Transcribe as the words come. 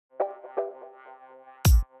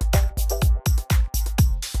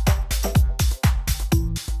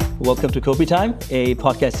Welcome to Kopi Time, a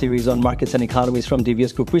podcast series on markets and economies from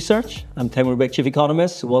DVS Group Research. I'm Taimur Beg, Chief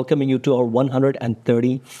Economist, welcoming you to our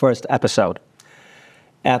 131st episode.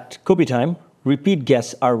 At Kopi Time, repeat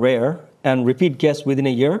guests are rare, and repeat guests within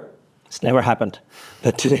a year, it's never happened.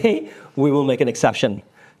 But today, we will make an exception.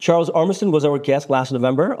 Charles Ormiston was our guest last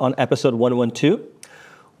November on episode 112.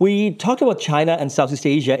 We talked about China and Southeast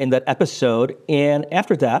Asia in that episode, and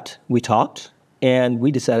after that, we talked, and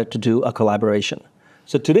we decided to do a collaboration.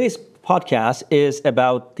 So today's podcast is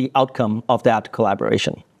about the outcome of that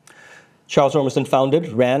collaboration. Charles Ormiston founded,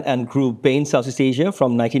 ran, and grew Bain Southeast Asia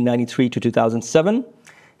from 1993 to 2007.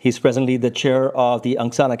 He's presently the chair of the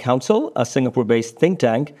Angsana Council, a Singapore-based think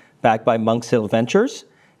tank backed by Monk's Hill Ventures.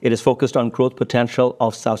 It is focused on growth potential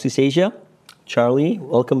of Southeast Asia. Charlie,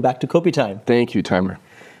 welcome back to Kopi Time. Thank you, Taimur.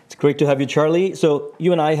 It's great to have you, Charlie. So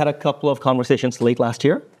you and I had a couple of conversations late last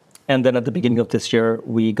year. And then at the beginning of this year,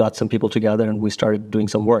 we got some people together and we started doing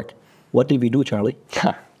some work. What did we do, Charlie?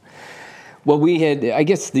 Well, I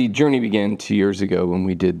guess the journey began 2 years ago when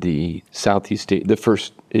we did the the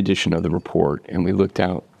first edition of the report, and we looked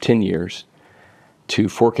out 10 years to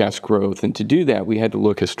forecast growth. And to do that, we had to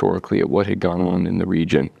look historically at what had gone on in the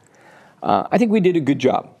region. I think we did a good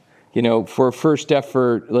job. You know, for a first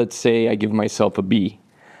effort, let's say I give myself a B.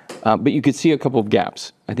 But you could see a couple of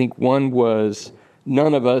gaps. I think one was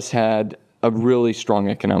none of us had a really strong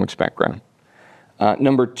economics background.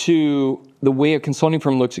 Number two, the way a consulting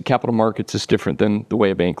firm looks at capital markets is different than the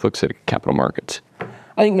way a bank looks at capital markets.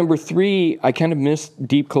 I think number three, I kind of missed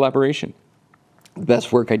deep collaboration. The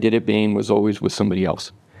best work I did at Bain was always with somebody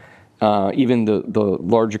else. Even the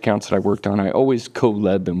large accounts that I worked on, I always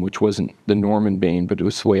co-led them, which wasn't the norm in Bain, but it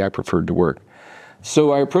was the way I preferred to work.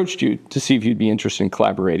 So I approached you to see if you'd be interested in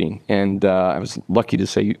collaborating, and I was lucky to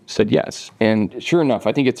say you said yes. And sure enough,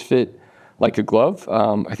 I think it's fit like a glove.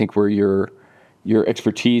 I think where your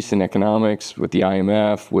expertise in economics with the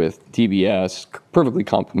IMF, with DBS, perfectly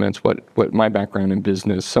complements what my background in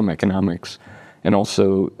business, some economics, and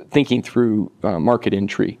also thinking through market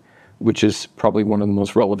entry, which is probably one of the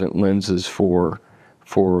most relevant lenses for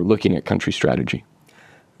looking at country strategy.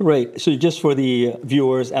 Right. So just for the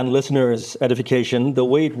viewers and listeners' edification, the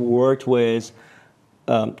way it worked was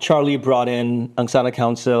Charlie brought in Angsana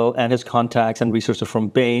Council and his contacts and resources from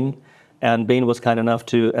Bain, and Bain was kind enough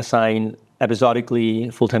to assign episodically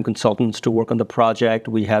full-time consultants to work on the project.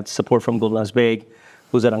 We had support from Gulnaz Beg,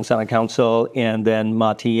 who's at Angsana Council, and then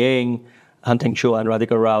Ma Tieng, Hanteng Cho, and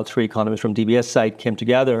Radhika Rao, three economists from DBS side, came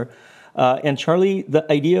together. And Charlie,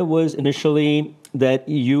 the idea was initially that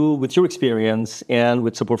you, with your experience and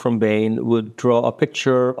with support from Bain, would draw a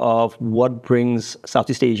picture of what brings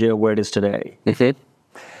Southeast Asia where it is today.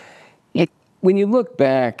 When you look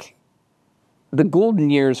back, the golden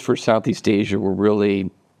years for Southeast Asia were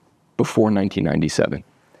really before 1997.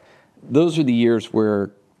 Those are the years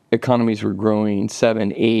where economies were growing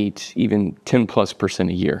 7, 8, even 10+%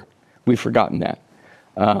 a year. We've forgotten that.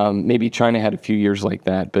 Maybe China had a few years like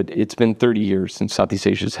that, but it's been 30 years since Southeast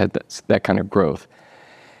Asia's had that kind of growth.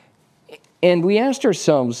 And we asked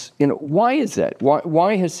ourselves, why is that?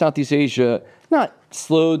 Why has Southeast Asia not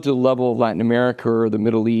slowed to the level of Latin America or the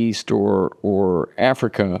Middle East or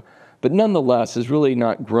Africa, but nonetheless has really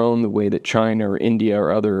not grown the way that China or India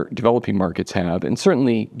or other developing markets have? And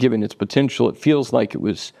certainly, given its potential, it feels like it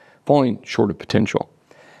was falling short of potential.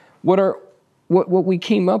 What we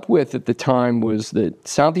came up with at the time was that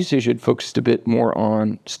Southeast Asia had focused a bit more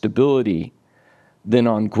on stability than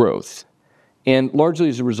on growth, and largely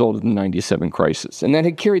as a result of the 97 crisis. And that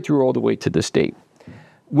had carried through all the way to this date.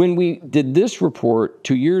 When we did this report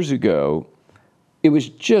 2 years ago, it was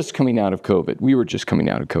just coming out of COVID. We were just coming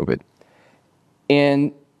out of COVID.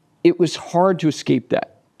 And it was hard to escape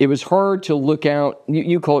that. It was hard to look out,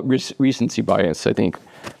 you call it recency bias, I think.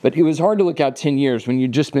 But it was hard to look out 10 years when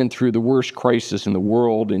you'd just been through the worst crisis in the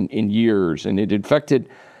world in years, and it affected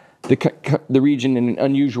the region in an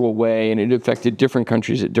unusual way, and it affected different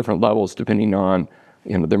countries at different levels depending on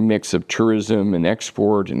their mix of tourism and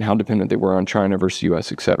export and how dependent they were on China versus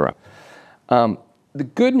U.S., et cetera. The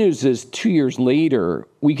good news is 2 years later,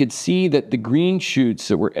 we could see that the green shoots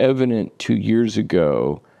that were evident 2 years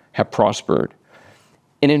ago have prospered.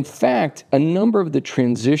 And in fact, a number of the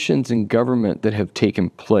transitions in government that have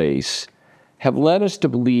taken place have led us to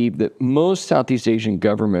believe that most Southeast Asian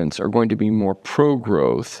governments are going to be more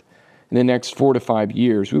pro-growth in the next 4 to 5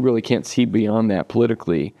 years. We really can't see beyond that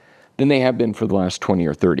politically than they have been for the last 20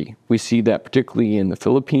 or 30. We see that particularly in the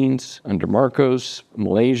Philippines, under Marcos,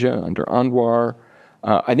 Malaysia, under Anwar.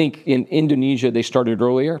 I think in Indonesia, they started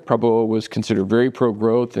earlier. Prabowo was considered very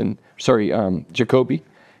pro-growth, and Kopi.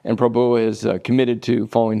 and Prabowo is committed to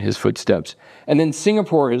following his footsteps. And then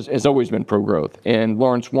Singapore has always been pro-growth, and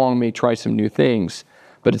Lawrence Wong may try some new things,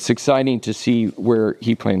 but it's exciting to see where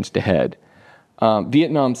he plans to head.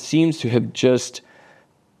 Vietnam seems to have just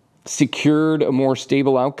secured a more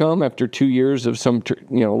stable outcome after 2 years of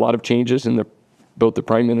a lot of changes in both the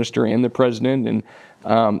prime minister and the president,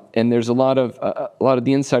 and there's a lot of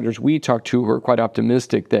the insiders we talked to who are quite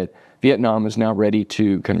optimistic that Vietnam is now ready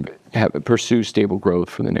to kind of pursue stable growth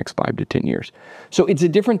for the next 5 to 10 years. So it's a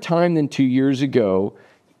different time than 2 years ago,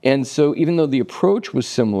 and so even though the approach was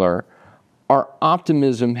similar, our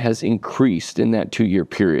optimism has increased in that 2-year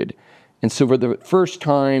period. And so for the first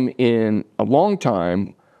time in a long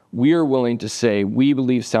time, we are willing to say we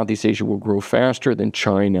believe Southeast Asia will grow faster than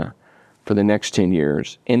China for the next 10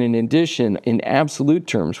 years. And in addition, in absolute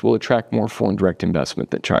terms, will attract more foreign direct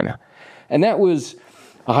investment than China. And that was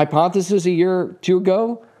a hypothesis a year or two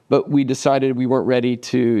ago, but we decided we weren't ready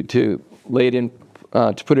to lay it in,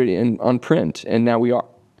 to put it in on print, and now we are.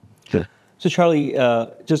 So Charlie,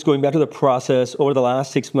 just going back to the process, over the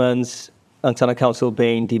last 6 months, Angsana Council,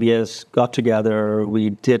 Bain, DBS got together. We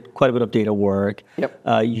did quite a bit of data work. Yep.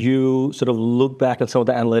 You sort of look back at some of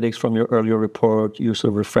the analytics from your earlier report. You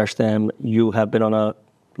sort of refreshed them. You have been on a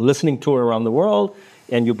listening tour around the world,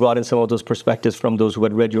 and you brought in some of those perspectives from those who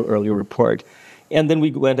had read your earlier report. And then we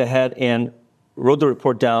went ahead and wrote the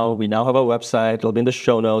report down. We now have a website. It'll be in the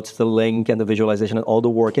show notes, the link and the visualization and all the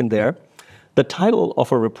work in there. The title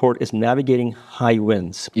of our report is Navigating High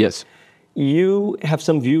Winds. Yes. You have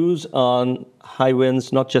some views on high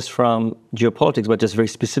winds, not just from geopolitics, but just very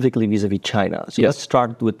specifically vis-a-vis China. So let's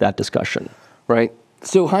start with that discussion. Right.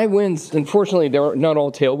 So high winds, unfortunately, they're not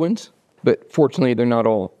all tailwinds, but fortunately, they're not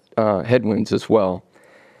all headwinds as well.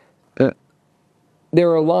 There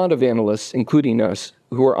are a lot of analysts, including us,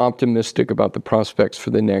 who are optimistic about the prospects for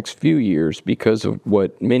the next few years because of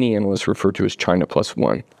what many analysts refer to as China plus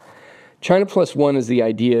one. China plus one is the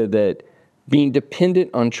idea that being dependent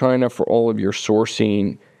on China for all of your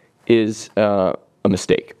sourcing is a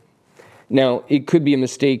mistake. Now, it could be a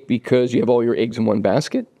mistake because you have all your eggs in one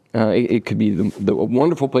basket. It could be a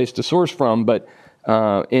wonderful place to source from, but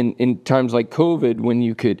in times like COVID, when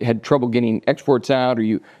you had trouble getting exports out, or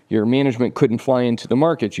your management couldn't fly into the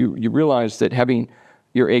markets, you realized that having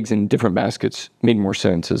your eggs in different baskets made more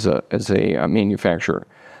sense as a manufacturer.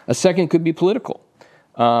 A second could be political.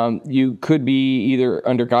 You could be either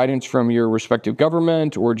under guidance from your respective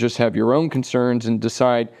government or just have your own concerns and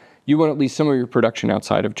decide you want at least some of your production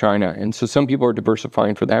outside of China. And so some people are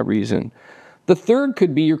diversifying for that reason. The third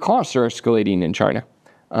could be your costs are escalating in China.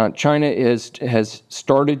 China has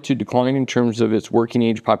started to decline in terms of its working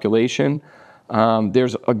age population.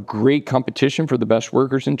 There's a great competition for the best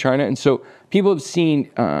workers in China. And so people have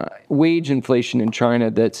seen wage inflation in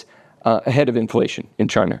China that's ahead of inflation in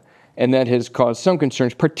China. And that has caused some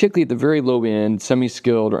concerns, particularly at the very low end,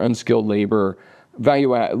 semi-skilled or unskilled labor,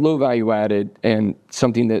 low value added, and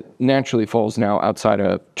something that naturally falls now outside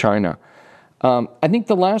of China. I think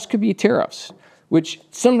the last could be tariffs, which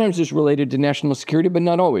sometimes is related to national security, but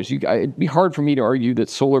not always. It'd be hard for me to argue that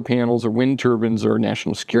solar panels or wind turbines are a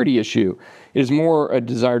national security issue. It is more a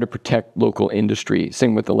desire to protect local industry,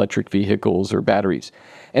 same with electric vehicles or batteries.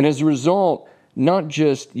 And as a result, not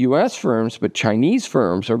just U.S. firms, but Chinese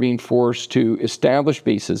firms are being forced to establish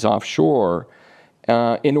bases offshore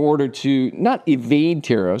in order to not evade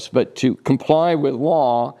tariffs, but to comply with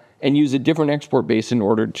law and use a different export base in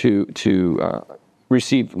order to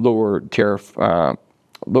receive lower tariff,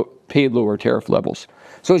 paid lower tariff levels.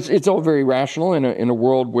 So it's all very rational in a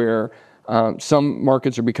world where some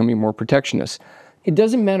markets are becoming more protectionist. It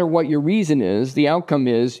doesn't matter what your reason is. The outcome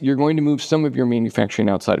is you're going to move some of your manufacturing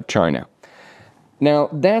outside of China. Now,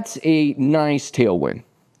 that's a nice tailwind.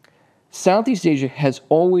 Southeast Asia has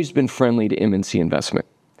always been friendly to MNC investment.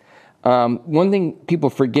 One thing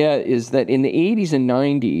people forget is that in the 80s and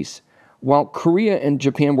 90s, while Korea and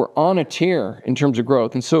Japan were on a tear in terms of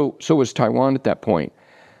growth, and so was Taiwan at that point,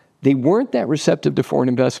 they weren't that receptive to foreign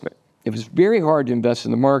investment. It was very hard to invest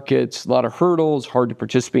in the markets, a lot of hurdles, hard to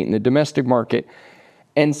participate in the domestic market.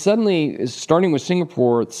 And suddenly, starting with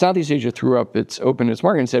Singapore, Southeast Asia opened its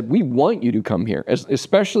market and said, we want you to come here,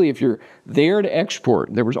 especially if you're there to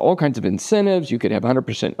export. There was all kinds of incentives. You could have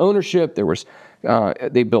 100% ownership.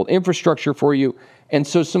 They built infrastructure for you. And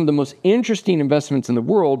so some of the most interesting investments in the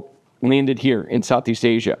world landed here in Southeast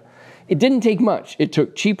Asia. It didn't take much. It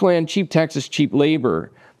took cheap land, cheap taxes, cheap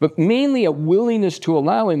labor, but mainly a willingness to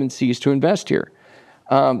allow MNCs to invest here.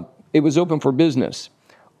 It was open for business.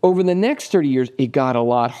 Over the next 30 years, it got a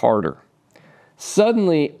lot harder.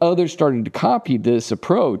 Suddenly, others started to copy this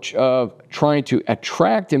approach of trying to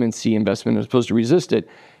attract MNC investment as opposed to resist it.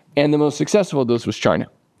 And the most successful of those was China.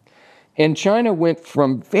 And China went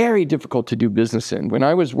from very difficult to do business in. When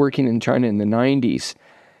I was working in China in the 90s,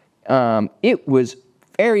 it was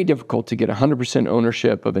very difficult to get 100%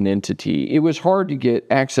 ownership of an entity. It was hard to get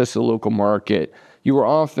access to the local market. You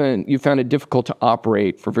found it difficult to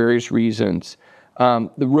operate for various reasons. The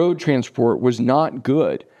road transport was not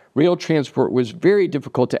good. Rail transport was very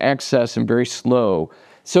difficult to access and very slow.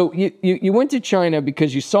 So you went to China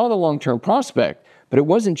because you saw the long-term prospect, but it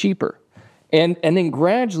wasn't cheaper. And then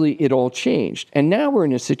gradually it all changed. And now we're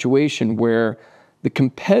in a situation where the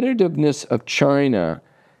competitiveness of China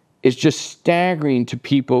is just staggering to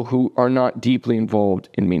people who are not deeply involved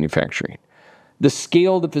in manufacturing. The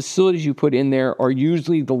scale of the facilities you put in there are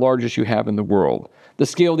usually the largest you have in the world. The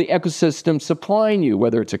scale of the ecosystem supplying you,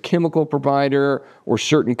 whether it's a chemical provider or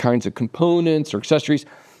certain kinds of components or accessories,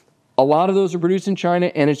 a lot of those are produced in China,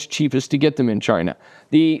 and it's cheapest to get them in China.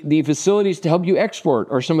 The facilities to help you export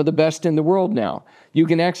are some of the best in the world now. You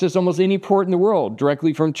can access almost any port in the world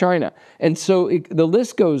directly from China. And so the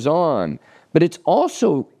list goes on, but it's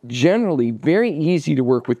also generally very easy to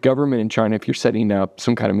work with government in China if you're setting up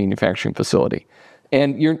some kind of manufacturing facility.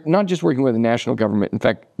 And you're not just working with the national government. In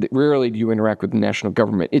fact, rarely do you interact with the national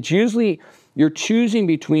government. It's usually you're choosing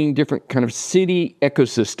between different kind of city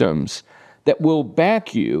ecosystems that will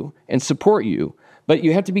back you and support you, but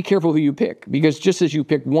you have to be careful who you pick, because just as you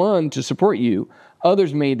pick one to support you,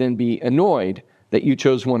 others may then be annoyed that you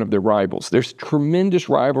chose one of their rivals. There's tremendous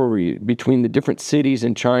rivalry between the different cities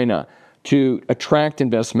in China to attract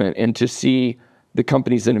investment and to see the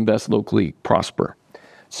companies that invest locally prosper.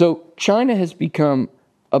 So China has become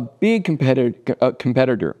a big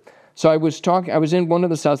competitor. So I was in one of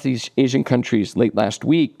the Southeast Asian countries late last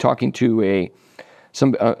week talking to a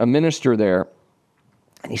minister there,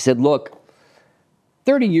 and he said, look,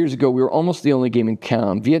 30 years ago, we were almost the only game in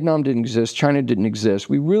town. Vietnam didn't exist. China didn't exist.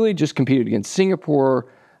 We really just competed against Singapore,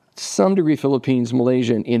 to some degree Philippines,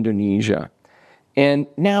 Malaysia, and Indonesia. And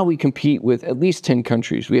now we compete with at least 10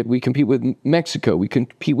 countries. We compete with Mexico. We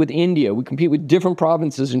compete with India. We compete with different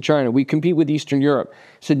provinces in China. We compete with Eastern Europe.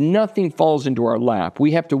 So nothing falls into our lap.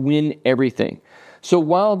 We have to win everything. So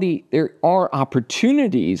while there are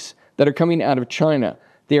opportunities that are coming out of China,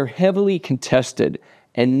 they're heavily contested,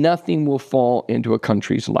 and nothing will fall into a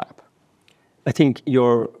country's lap. I think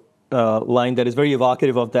your line that is very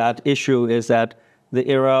evocative of that issue is that the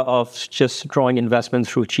era of just drawing investment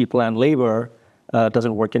through cheap land labor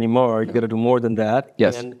doesn't work anymore. You got to do more than that.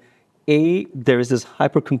 Yes. And there is this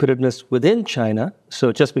hyper-competitiveness within China.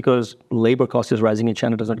 So just because labor cost is rising in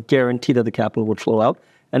China doesn't guarantee that the capital would flow out.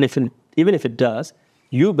 And even if it does,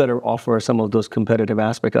 you better offer some of those competitive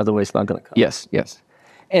aspects, otherwise it's not going to come. Yes, yes.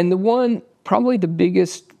 And probably the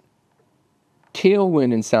biggest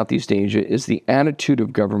tailwind in Southeast Asia is the attitude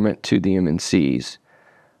of government to the MNCs.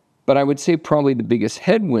 But I would say probably the biggest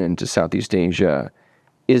headwind to Southeast Asia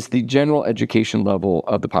is the general education level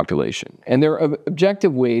of the population. And there are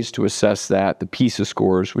objective ways to assess that, the PISA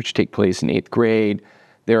scores, which take place in 8th grade.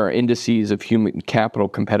 There are indices of human capital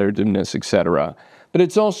competitiveness, et cetera. But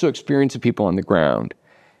it's also experience of people on the ground.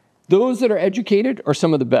 Those that are educated are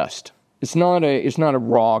some of the best. It's not a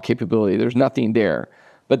raw capability. There's nothing there.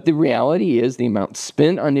 But the reality is the amount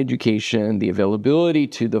spent on education, the availability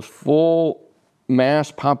to the full mass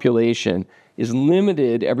population is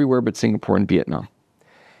limited everywhere but Singapore and Vietnam.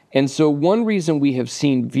 And so one reason we have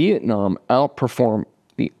seen Vietnam outperform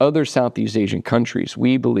the other Southeast Asian countries,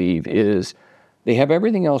 we believe, is they have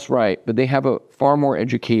everything else right, but they have a far more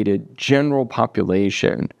educated general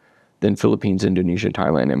population than Philippines, Indonesia,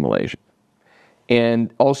 Thailand, and Malaysia.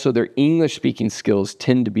 And also their English-speaking skills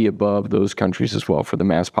tend to be above those countries as well for the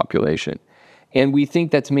mass population. And we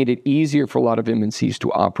think that's made it easier for a lot of MNCs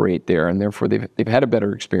to operate there, and therefore they've had a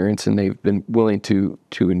better experience and they've been willing to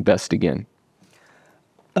invest again.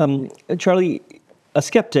 Charlie, a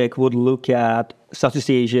skeptic would look at Southeast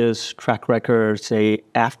Asia's track record, say,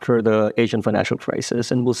 after the Asian financial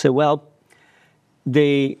crisis, and will say, well,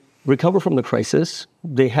 they recovered from the crisis,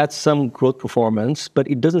 they had some growth performance, but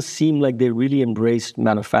it doesn't seem like they really embraced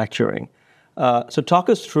manufacturing. So talk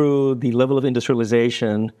us through the level of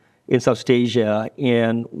industrialization in Southeast Asia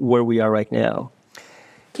and where we are right now.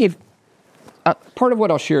 Part of what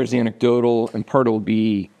I'll share is anecdotal, and part will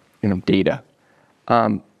be data.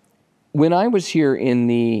 When I was here in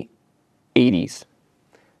the 80s,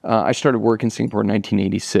 I started work in Singapore in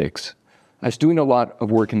 1986. I was doing a lot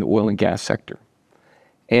of work in the oil and gas sector.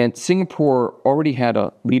 And Singapore already had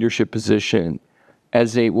a leadership position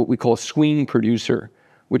as what we call a swing producer,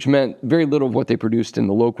 which meant very little of what they produced in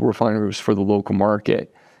the local refinery was for the local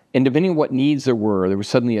market. And depending on what needs there was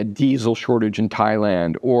suddenly a diesel shortage in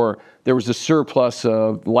Thailand, or there was a surplus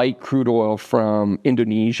of light crude oil from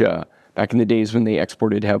Indonesia back in the days when they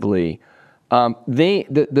exported heavily.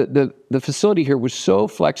 The facility here was so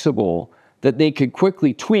flexible that they could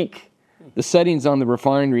quickly tweak the settings on the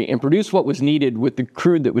refinery and produce what was needed with the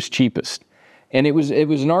crude that was cheapest. And it was an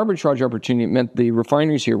arbitrage opportunity. It meant the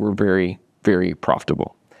refineries here were very, very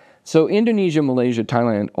profitable. So Indonesia, Malaysia,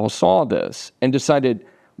 Thailand all saw this and decided,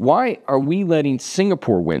 why are we letting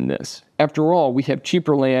Singapore win this? After all, we have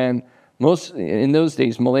cheaper land. In those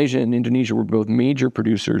days, Malaysia and Indonesia were both major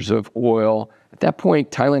producers of oil. At that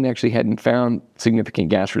point, Thailand actually hadn't found significant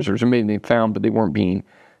gas reserves, or maybe they found, but they weren't being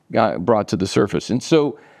brought to the surface. And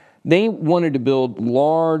so they wanted to build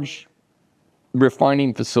large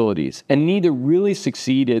refining facilities, and neither really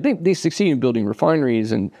succeeded. They succeeded in building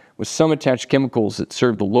refineries and with some attached chemicals that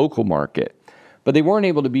served the local market, but they weren't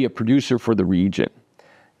able to be a producer for the region.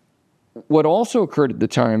 What also occurred at the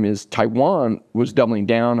time is Taiwan was doubling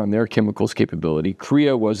down on their chemicals capability.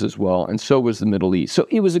 Korea was as well, and so was the Middle East. So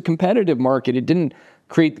it was a competitive market. It didn't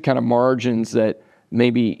create the kind of margins that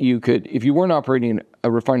maybe you could, if you weren't operating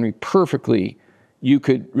a refinery perfectly, you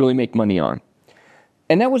could really make money on.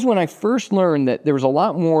 And that was when I first learned that there was a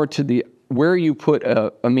lot more to where you put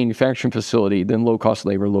a manufacturing facility than low-cost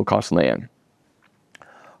labor, low-cost land.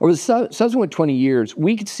 Over the subsequent 20 years,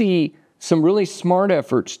 we could see some really smart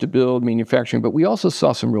efforts to build manufacturing, but we also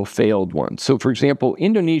saw some real failed ones. So for example,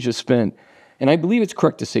 Indonesia spent, and I believe it's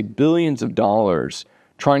correct to say, billions of dollars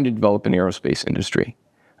trying to develop an aerospace industry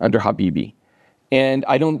under Habibie. And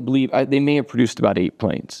I don't believe, they may have produced about 8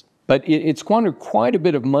 planes, but it squandered quite a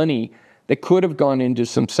bit of money that could have gone into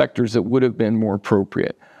some sectors that would have been more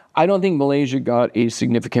appropriate. I don't think Malaysia got a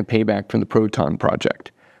significant payback from the Proton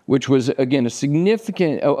project, which was, again,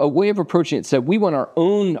 a way of approaching it. Said, we want our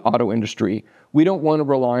own auto industry. We don't want to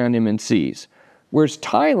rely on MNCs. Whereas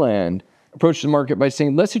Thailand approached the market by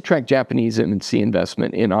saying, let's attract Japanese MNC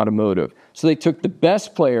investment in automotive. So they took the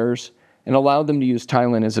best players and allowed them to use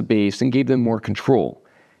Thailand as a base and gave them more control.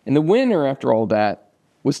 And the winner, after all that,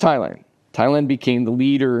 was Thailand. Thailand became the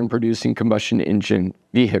leader in producing combustion engine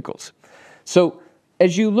vehicles. So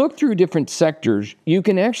as you look through different sectors, you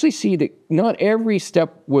can actually see that not every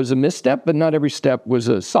step was a misstep, but not every step was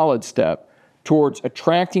a solid step towards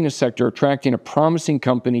attracting a sector, attracting a promising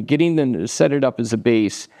company, getting them to set it up as a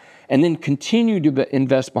base, and then continue to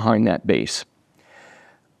invest behind that base.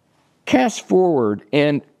 Cast forward,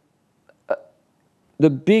 and the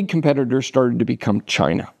big competitor started to become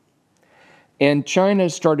China. And China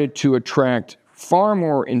started to attract far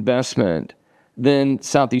more investment than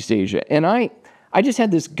Southeast Asia. And I just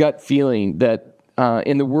had this gut feeling that,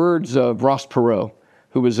 in the words of Ross Perot,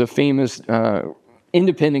 who was a famous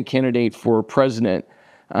independent candidate for president,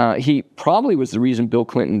 he probably was the reason Bill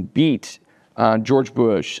Clinton beat George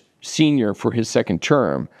Bush Sr. for his second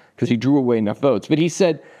term, because he drew away enough votes. But he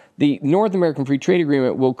said the North American Free Trade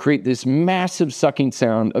Agreement will create this massive sucking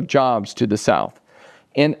sound of jobs to the South.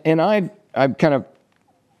 And I've kind of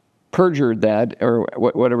perjured that, or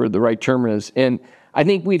whatever the right term is, and I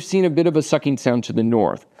think we've seen a bit of a sucking sound to the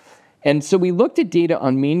north. And so we looked at data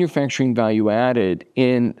on manufacturing value added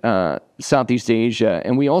in Southeast Asia,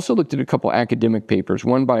 and we also looked at a couple academic papers,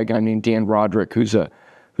 one by a guy named Dan Roderick, who's a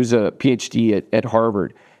PhD at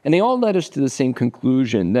Harvard. And they all led us to the same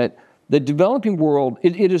conclusion, that the developing world,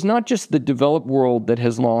 it is not just the developed world that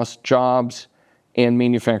has lost jobs and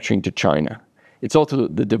manufacturing to China. It's also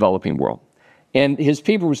the developing world. And his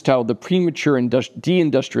paper was titled The Premature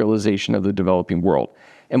Deindustrialization of the Developing World.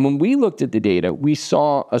 And when we looked at the data, we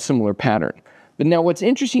saw a similar pattern. But now what's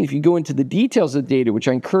interesting, if you go into the details of the data, which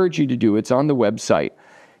I encourage you to do, it's on the website,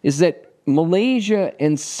 is that Malaysia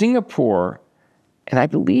and Singapore, and I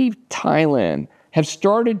believe Thailand, have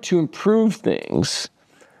started to improve things,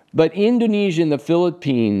 but Indonesia and the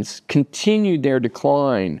Philippines continued their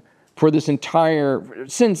decline for this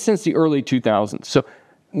since the early 2000s. So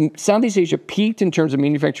Southeast Asia peaked in terms of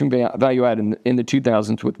manufacturing value add in the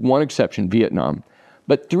 2000s, with one exception, Vietnam.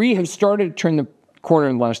 But 3 have started to turn the corner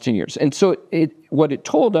in the last 10 years. And so what it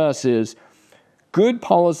told us is good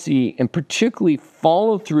policy, and particularly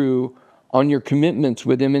follow through on your commitments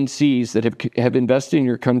with MNCs that have invested in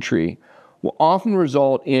your country, will often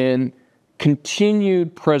result in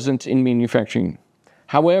continued presence in manufacturing.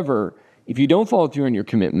 However, if you don't follow through on your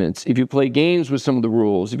commitments, if you play games with some of the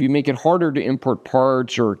rules, if you make it harder to import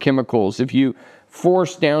parts or chemicals, if you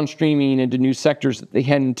force downstreaming into new sectors that they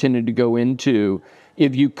hadn't intended to go into,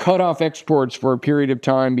 if you cut off exports for a period of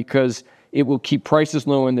time because it will keep prices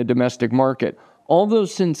low in the domestic market, all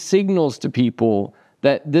those send signals to people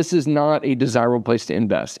that this is not a desirable place to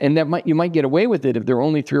invest. And that you might get away with it if there are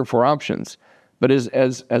only 3 or 4 options. But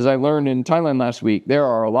as I learned in Thailand last week, there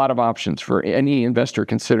are a lot of options for any investor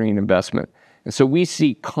considering an investment. And so we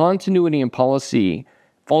see continuity in policy,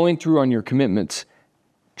 following through on your commitments,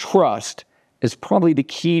 trust is probably the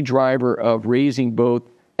key driver of raising both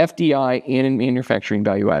FDI and in manufacturing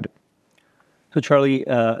value added. So Charlie,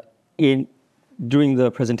 during the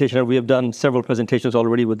presentation, we have done several presentations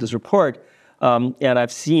already with this report, and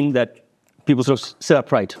I've seen that people sort of sit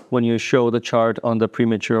upright when you show the chart on the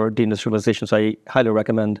premature deindustrialization. So I highly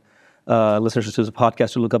recommend listeners to the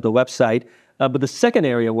podcast to look up the website. But the second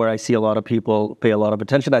area where I see a lot of people pay a lot of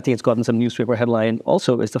attention, I think it's gotten some newspaper headline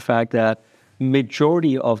also, is the fact that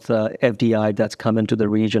majority of the FDI that's come into the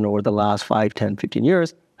region over the last 5, 10, 15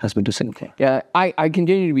 years has been to Singapore. Yeah, I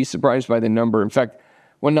continue to be surprised by the number. In fact,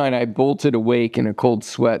 one night I bolted awake in a cold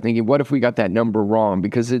sweat thinking, what if we got that number wrong?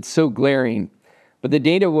 Because it's so glaring. But the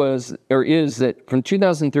data is that from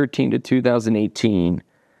 2013 to 2018,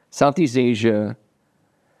 Southeast Asia,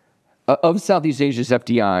 of Southeast Asia's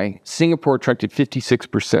FDI, Singapore attracted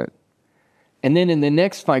 56%. And then in the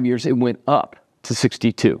next 5 years, it went up to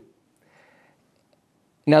 62.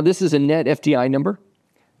 Now, this is a net FDI number.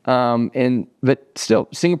 But still,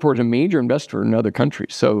 Singapore is a major investor in other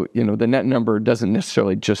countries. So, the net number doesn't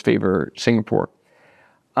necessarily just favor Singapore.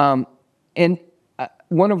 And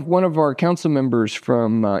one of our council members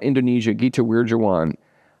from Indonesia, Gita Wirjawan,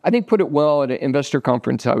 I think put it well at an investor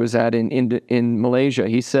conference I was at in Malaysia.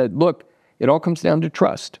 He said, look, it all comes down to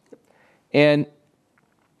trust. And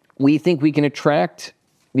we think we can attract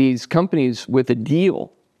these companies with a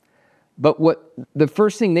deal. But the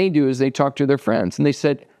first thing they do is they talk to their friends and they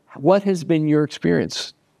said, what has been your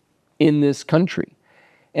experience in this country?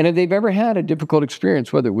 And if they've ever had a difficult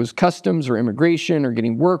experience, whether it was customs or immigration or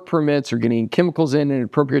getting work permits or getting chemicals in at an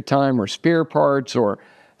appropriate time or spare parts or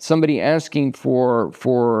somebody asking for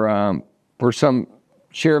some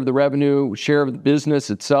share of the revenue, share of the business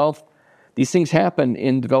itself, these things happen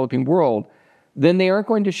in the developing world, then they aren't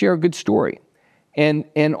going to share a good story. And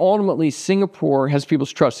ultimately, Singapore has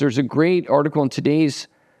people's trust. There's a great article in today's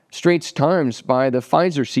Straits Times by the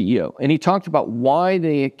Pfizer CEO, and he talked about why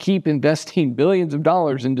they keep investing billions of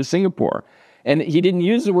dollars into Singapore. And he didn't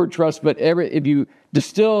use the word trust, but if you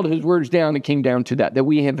distilled his words down, it came down to that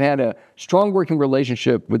we have had a strong working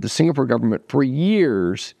relationship with the Singapore government for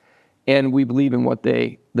years, and we believe in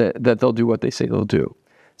that they'll do what they say they'll do.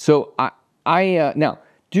 So now,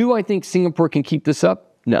 do I think Singapore can keep this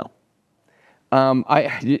up? No.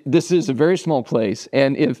 This is a very small place,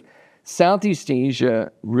 and if Southeast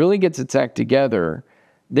Asia really gets its act together,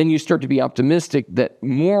 then you start to be optimistic that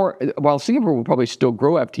while Singapore will probably still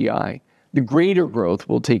grow FDI, the greater growth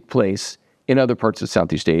will take place in other parts of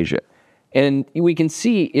Southeast Asia. And we can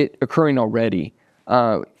see it occurring already.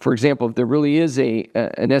 For example, if there really is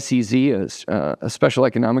an SEZ, a special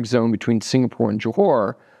economic zone between Singapore and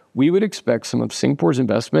Johor, we would expect some of Singapore's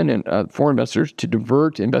investment and foreign investors to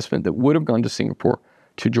divert investment that would have gone to Singapore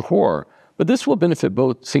to Johor. But this will benefit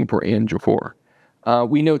both Singapore and Johor.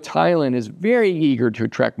 We know Thailand is very eager to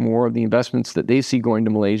attract more of the investments that they see going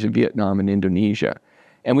to Malaysia, Vietnam, and Indonesia.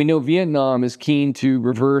 And we know Vietnam is keen to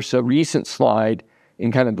reverse a recent slide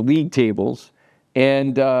in kind of the league tables.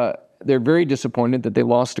 And they're very disappointed that they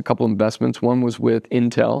lost a couple of investments. One was with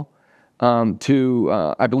Intel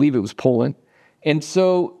to, I believe it was Poland. And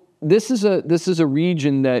so this is a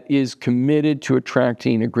region that is committed to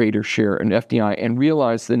attracting a greater share in FDI and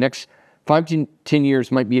realize the next 5 to 10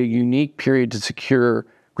 years might be a unique period to secure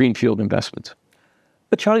greenfield investments.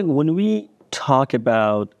 But Charlie, when we talk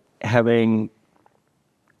about having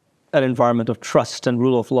an environment of trust and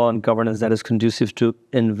rule of law and governance that is conducive to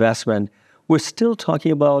investment, we're still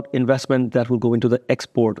talking about investment that will go into the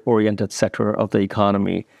export-oriented sector of the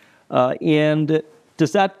economy. And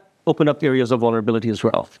does that open up areas of vulnerability as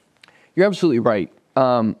well? You're absolutely right.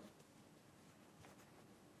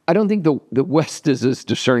 I don't think the West is as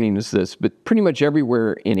discerning as this, but pretty much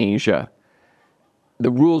everywhere in Asia,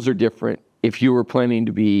 the rules are different if you were planning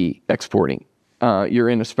to be exporting. You're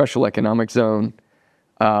in a special economic zone,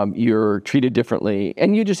 you're treated differently,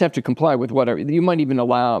 and you just have to comply with whatever. You might even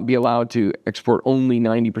be allowed to export only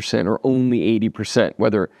 90% or only 80%,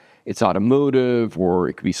 whether it's automotive or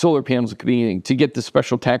it could be solar panels, it could be anything, to get the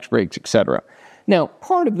special tax breaks, et cetera. Now,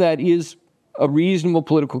 part of that is a reasonable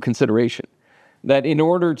political consideration, that in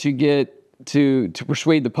order to get to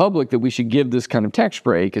persuade the public that we should give this kind of tax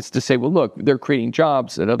break, it's to say, well, look, they're creating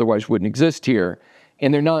jobs that otherwise wouldn't exist here,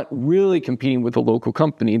 and they're not really competing with a local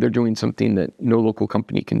company. They're doing something that no local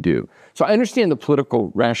company can do. So I understand the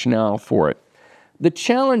political rationale for it. The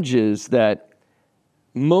challenge is that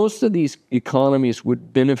most of these economies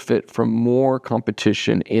would benefit from more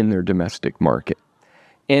competition in their domestic market.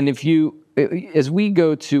 And as we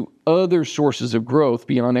go to other sources of growth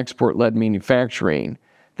beyond export-led manufacturing,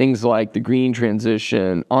 things like the green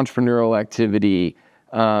transition, entrepreneurial activity,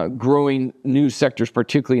 growing new sectors,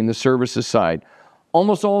 particularly in the services side,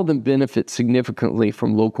 almost all of them benefit significantly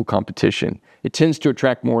from local competition. It tends to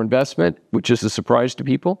attract more investment, which is a surprise to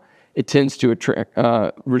people. It tends to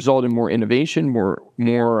result in more innovation, more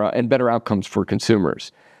and better outcomes for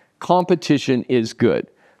consumers. Competition is good.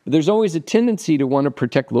 But there's always a tendency to want to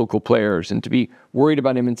protect local players and to be worried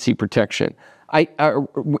about MNC protection.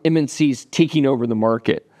 MNCs taking over the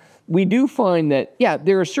market. We do find that,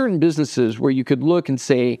 there are certain businesses where you could look and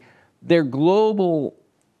say their global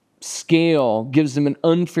scale gives them an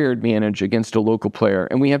unfair advantage against a local player,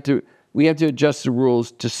 and we have to adjust the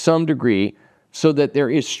rules to some degree so that there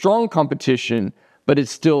is strong competition, but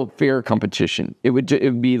it's still fair competition. It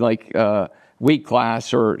would be like weight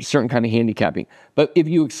class or certain kind of handicapping. But if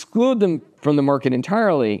you exclude them from the market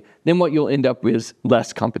entirely, then what you'll end up with is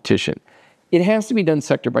less competition. It has to be done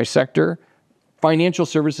sector by sector. Financial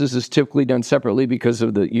services is typically done separately because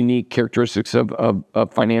of the unique characteristics of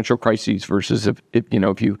financial crises versus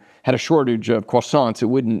if you had a shortage of croissants, it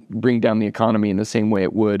wouldn't bring down the economy in the same way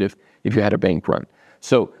it would if you had a bank run.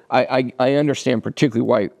 So I understand particularly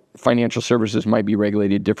why financial services might be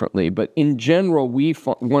regulated differently. But in general,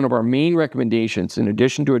 one of our main recommendations, in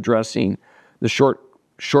addition to addressing the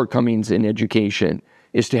shortcomings in education,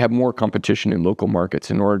 is to have more competition in local markets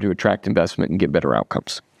in order to attract investment and get better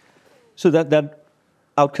outcomes. So that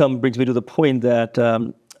outcome brings me to the point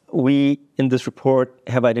that we, in this report,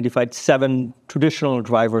 have identified 7 traditional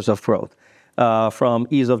drivers of growth, from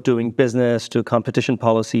ease of doing business to competition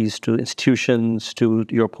policies to institutions to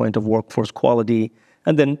your point of workforce quality,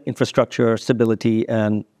 and then infrastructure, stability,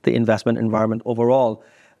 and the investment environment overall.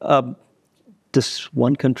 Does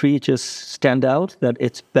one country just stand out that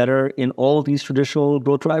it's better in all these traditional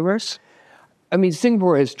growth drivers? I mean,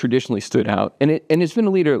 Singapore has traditionally stood out, and it's been a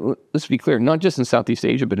leader, let's be clear, not just in Southeast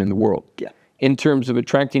Asia, but in the world, in terms of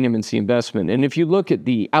attracting MNC investment. And if you look at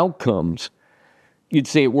the outcomes, you'd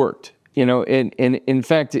say it worked. And in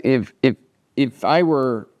fact, if I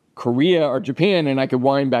were Korea or Japan and I could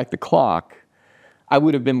wind back the clock, I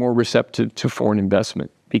would have been more receptive to foreign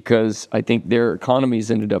investment because I think their economies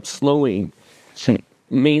ended up slowing,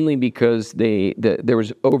 mainly because there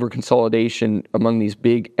was over-consolidation among these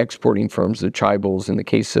big exporting firms, the chaebols in the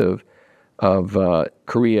case of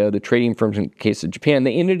Korea, the trading firms in the case of Japan.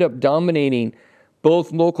 They ended up dominating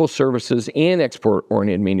both local services and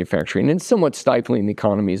export-oriented manufacturing and somewhat stifling the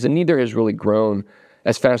economies. And neither has really grown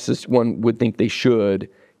as fast as one would think they should,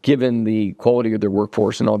 given the quality of their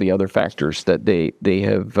workforce and all the other factors that they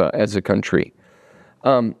have as a country.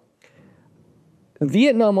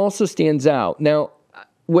 Vietnam also stands out. Now,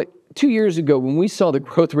 2 years ago, when we saw the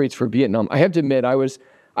growth rates for Vietnam, I have to admit, I was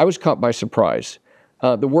caught by surprise.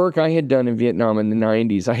 The work I had done in Vietnam in the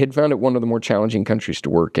 90s, I had found it one of the more challenging countries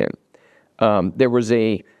to work in. There was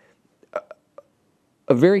a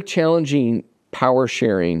very challenging power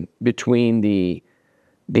sharing between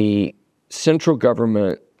the central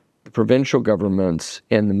government, the provincial governments,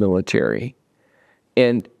 and the military.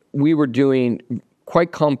 And we were doing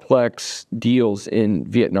quite complex deals in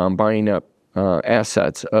Vietnam, buying up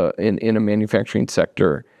assets in a manufacturing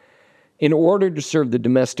sector in order to serve the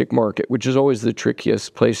domestic market, which is always the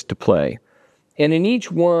trickiest place to play. And in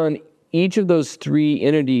each of those 3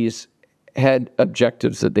 entities had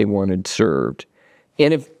objectives that they wanted served.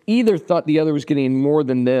 And if either thought the other was getting more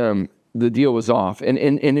than them, the deal was off. And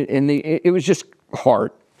it was just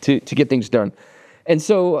hard to get things done. And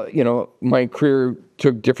so, my career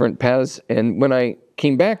took different paths. And when I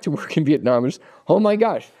came back to work in Vietnam, it was, oh my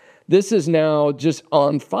gosh, this is now just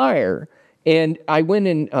on fire. And I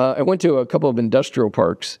went to a couple of industrial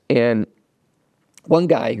parks, and one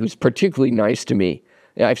guy who's particularly nice to me,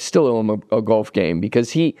 I still owe him a golf game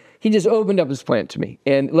because he just opened up his plant to me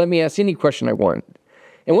and let me ask any question I want.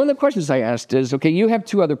 And one of the questions I asked is, okay, you have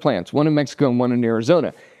 2 other plants, one in Mexico and one in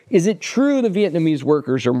Arizona. Is it true the Vietnamese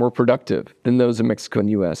workers are more productive than those in Mexico and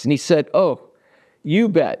U.S.? And he said, oh, you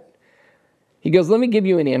bet. He goes, let me give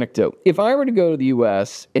you an anecdote. If I were to go to the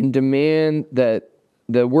U.S. and demand that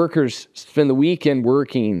the workers spend the weekend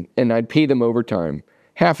working and I'd pay them overtime,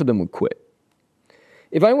 half of them would quit.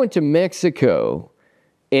 If I went to Mexico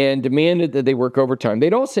and demanded that they work overtime,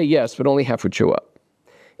 they'd all say yes, but only half would show up.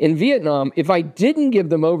 In Vietnam, if I didn't give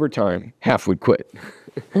them overtime, half would quit.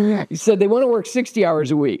 He said they want to work 60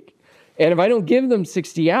 hours a week. And if I don't give them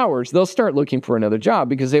 60 hours, they'll start looking for another job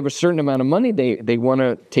because they have a certain amount of money they want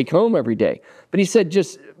to take home every day. But he said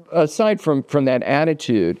just aside from that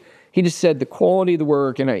attitude, he just said the quality of the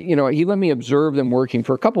work, and he let me observe them working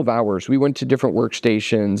for a couple of hours. We went to different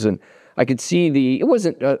workstations, and I could see it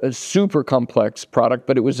wasn't a super complex product,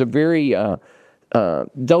 but it was a very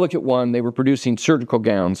delicate one. They were producing surgical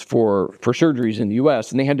gowns for surgeries in the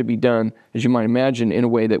U.S., and they had to be done, as you might imagine, in a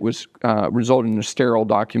way that was resulted in a sterile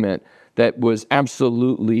document that was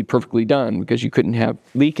absolutely perfectly done because you couldn't have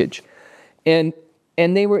leakage. And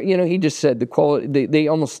they were, he just said the quality, they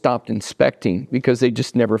almost stopped inspecting because they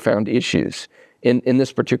just never found issues in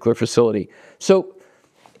this particular facility. So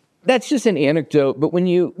that's just an anecdote. But when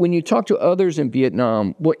you talk to others in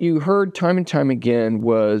Vietnam, what you heard time and time again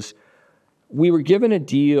was we were given a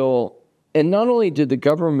deal, and not only did the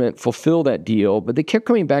government fulfill that deal, but they kept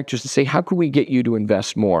coming back just to say, how could we get you to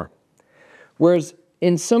invest more? Whereas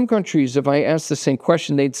in some countries, if I asked the same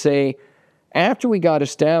question, they'd say, after we got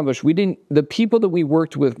established, the people that we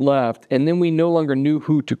worked with left, and then we no longer knew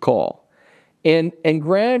who to call. And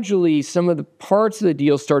gradually, some of the parts of the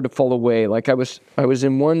deal started to fall away. Like I was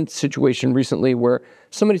in one situation recently where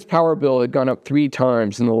somebody's power bill had gone up 3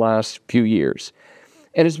 times in the last few years.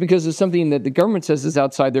 And it's because of something that the government says is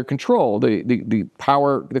outside their control.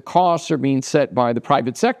 The costs are being set by the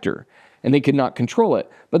private sector, and they could not control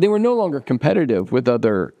it. But they were no longer competitive with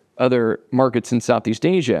other markets in Southeast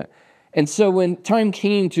Asia. And so when time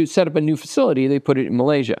came to set up a new facility, they put it in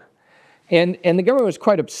Malaysia. And the government was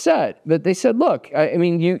quite upset, but they said, look,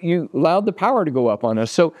 you allowed the power to go up on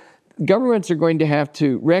us. So governments are going to have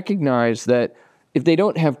to recognize that if they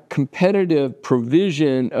don't have competitive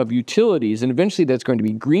provision of utilities, and eventually that's going to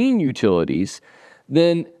be green utilities,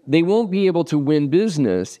 then they won't be able to win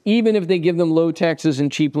business, even if they give them low taxes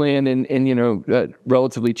and cheap land and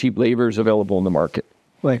relatively cheap labor is available in the market.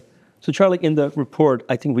 Right. So Charlie, in the report,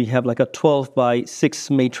 I think we have like a 12-by-6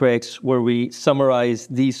 matrix where we summarize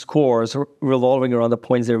these scores revolving around the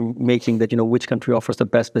points they're making that, which country offers the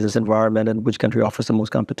best business environment and which country offers the most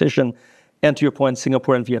competition. And to your point,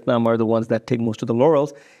 Singapore and Vietnam are the ones that take most of the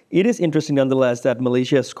laurels. It is interesting, nonetheless, that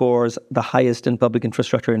Malaysia scores the highest in public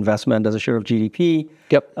infrastructure investment as a share of GDP.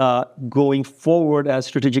 Yep. Going forward, as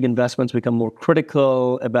strategic investments become more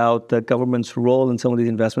critical about the government's role in some of these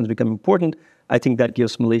investments become important, I think that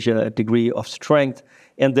gives Malaysia a degree of strength.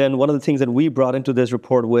 And then one of the things that we brought into this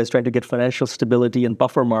report was trying to get financial stability and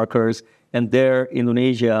buffer markers. And there,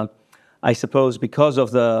 Indonesia, I suppose because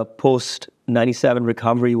of the post-97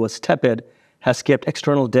 recovery was tepid, has kept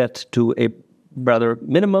external debt to a rather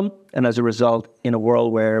minimum. And as a result, in a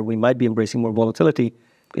world where we might be embracing more volatility,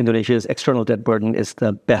 Indonesia's external debt burden is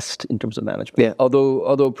the best in terms of management. Yeah,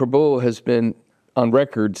 although Prabowo has been on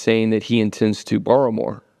record saying that he intends to borrow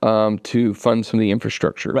more to fund some of the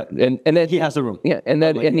infrastructure. Right. And that he has the room. Yeah, and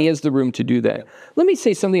he has the room to do that. Yeah. Let me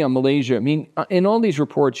say something on Malaysia. In all these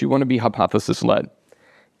reports, you want to be hypothesis-led.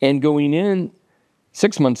 And going in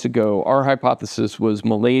 6 months ago, our hypothesis was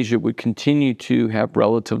Malaysia would continue to have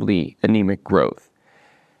relatively anemic growth.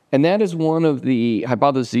 And that is one of the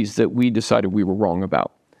hypotheses that we decided we were wrong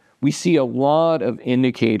about. We see a lot of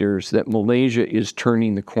indicators that Malaysia is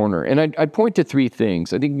turning the corner. And I'd point to 3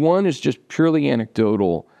 things. I think one is just purely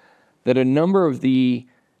anecdotal, that a number of the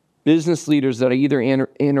business leaders that I either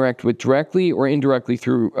interact with directly or indirectly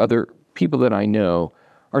through other people that I know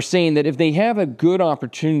are saying that if they have a good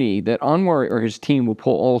opportunity, that Anwar or his team will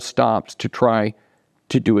pull all stops to try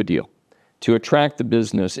to do a deal, to attract the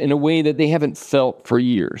business in a way that they haven't felt for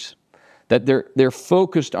years, that they're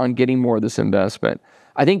focused on getting more of this investment.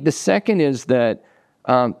 I think the second is that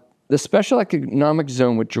the special economic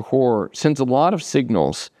zone with Johor sends a lot of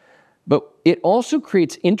signals, but it also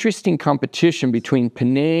creates interesting competition between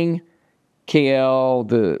Penang, KL,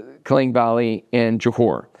 the Klang Valley, and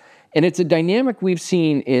Johor. And it's a dynamic we've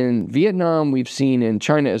seen in Vietnam, we've seen in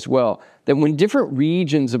China as well, that when different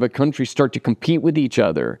regions of a country start to compete with each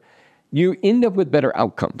other, you end up with better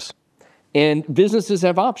outcomes. And businesses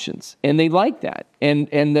have options, and they like that. And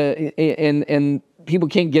people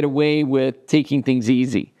can't get away with taking things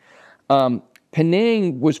easy.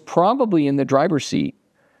 Penang was probably in the driver's seat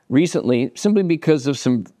recently simply because of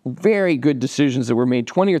some very good decisions that were made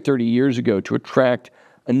 20 or 30 years ago to attract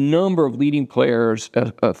a number of leading players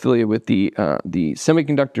affiliated with the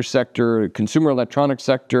semiconductor sector, consumer electronics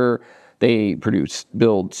sector. They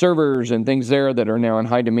build servers and things there that are now in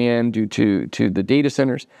high demand due to the data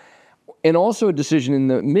centers. And also a decision in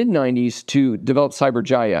the mid-90s to develop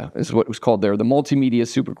Cyberjaya, is what it was called there, the multimedia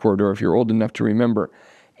supercorridor, if you're old enough to remember.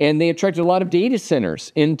 And they attracted a lot of data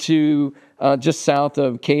centers into just south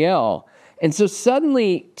of KL. And so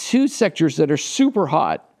suddenly, 2 sectors that are super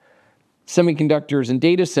hot, semiconductors and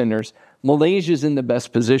data centers, Malaysia's in the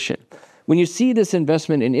best position. when you see this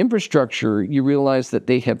investment in infrastructure, you realize that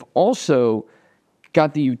they have also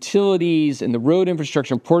got the utilities and the road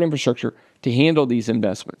infrastructure and port infrastructure to handle these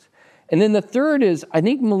investments. And then the third is, I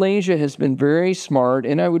think Malaysia has been very smart,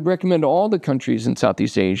 and I would recommend all the countries in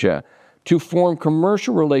Southeast Asia to form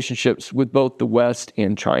commercial relationships with both the West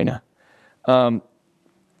and China.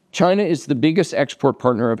 China is the biggest export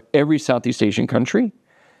partner of every Southeast Asian country.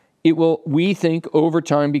 It will, we think, over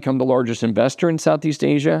time become the largest investor in Southeast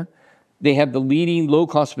Asia. They have the leading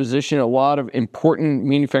low-cost position in a lot of important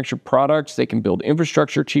manufactured products. They can build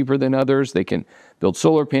infrastructure cheaper than others. They can build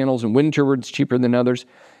solar panels and wind turbines cheaper than others.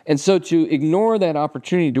 And so to ignore that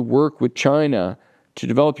opportunity to work with China to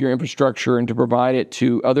develop your infrastructure and to provide it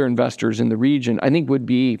to other investors in the region, I think would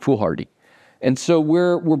be foolhardy. And so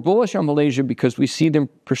we're bullish on Malaysia because we see them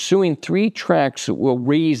pursuing 3 tracks that will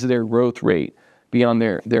raise their growth rate beyond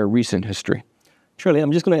their recent history. Shirley,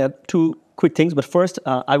 I'm just going to add 2 quick things. But first,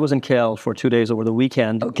 I was in KL for 2 days over the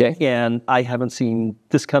weekend. Okay. And I haven't seen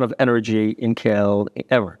this kind of energy in KL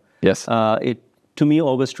ever. Yes. It, to me,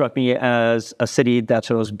 always struck me as a city that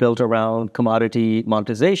was built around commodity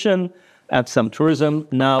monetization and some tourism.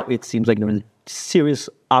 Now it seems like there is serious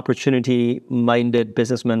opportunity-minded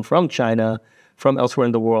businessmen from China, from elsewhere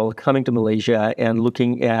in the world, coming to Malaysia and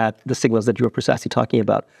looking at the signals that you were precisely talking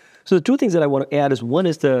about. So the 2 things that I want to add is, one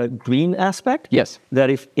is the green aspect. Yes. That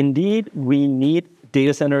if indeed we need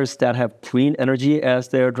data centers that have green energy as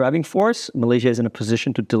their driving force, Malaysia is in a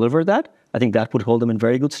position to deliver that. I think that would hold them in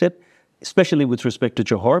very good stead, especially with respect to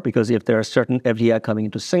Johor, because if there are certain FDI coming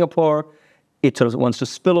into Singapore, it sort of wants to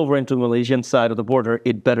spill over into the Malaysian side of the border,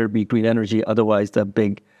 it better be green energy. Otherwise, the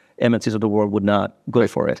big MNCs of the world would not go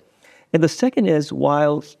for it. And the second is,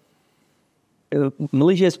 while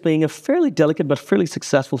Malaysia is playing a fairly delicate but fairly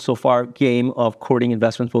successful so far game of courting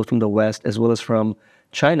investments both from the West as well as from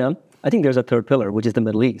China, I think there's a third pillar, which is the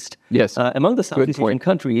Middle East. Yes. Among the Southeast Asian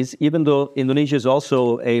countries, even though Indonesia is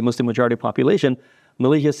also a Muslim majority population,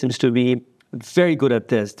 Malaysia seems to be very good at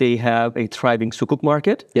this. They have a thriving sukuk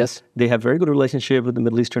market. Yes. They have very good relationship with the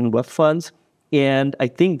Middle Eastern wealth funds. And I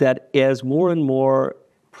think that as more and more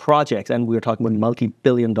projects, and we're talking about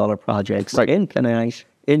multi-billion-dollar projects in Penang,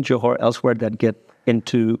 in Johor, elsewhere that get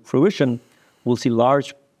into fruition, we'll see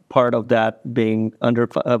large part of that being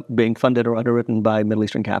funded or underwritten by Middle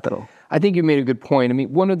Eastern capital. I think you made a good point. I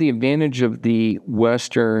mean, one of the advantages of the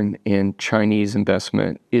Western and Chinese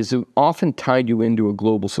investment is it often tied you into a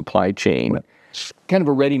global supply chain, kind of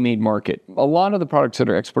a ready-made market. A lot of the products that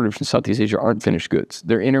are exported from Southeast Asia aren't finished goods.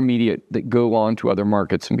 They're intermediate that go on to other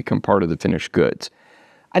markets and become part of the finished goods.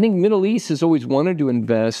 I think Middle East has always wanted to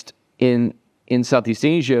invest in Southeast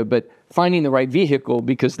Asia, but finding the right vehicle,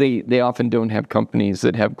 because they often don't have companies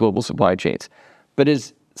that have global supply chains. But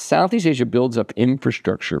as Southeast Asia builds up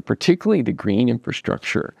infrastructure, particularly the green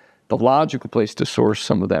infrastructure, the logical place to source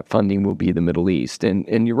some of that funding will be the Middle East.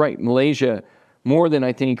 And you're right, Malaysia, more than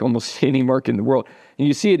I think almost any market in the world. And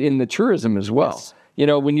you see it in the tourism as well. Yes. You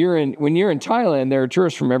know, when you're in Thailand, there are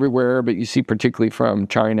tourists from everywhere, but you see particularly from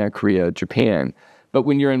China, Korea, Japan. But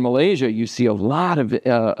when you're in Malaysia, you see a lot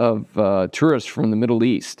of tourists from the Middle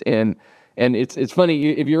East. And it's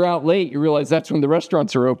funny, if you're out late, you realize that's when the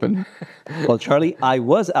restaurants are open. Well, Charlie, I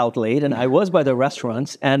was out late, and I was by the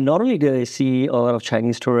restaurants. And not only did I see a lot of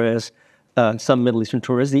Chinese tourists, some Middle Eastern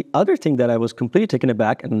tourists, the other thing that I was completely taken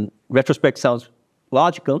aback, and in retrospect sounds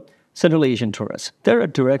logical, Central Asian tourists. There are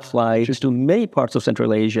direct flights to many parts of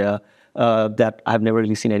Central Asia that I've never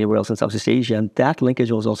really seen anywhere else in Southeast Asia. And that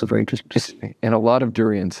linkage was also very interesting. And a lot of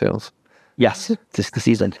durian sales. Yes, this is the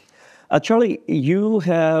season. Charlie, you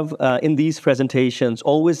have, in these presentations,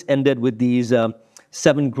 always ended with these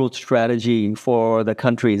 7 growth strategy for the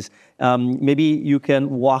countries. Maybe you can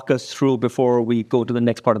walk us through before we go to the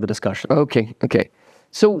next part of the discussion. Okay.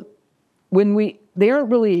 So they aren't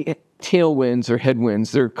really tailwinds or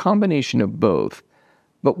headwinds. They're a combination of both.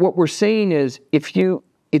 But what we're saying is, if you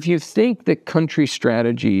think that country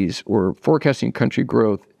strategies or forecasting country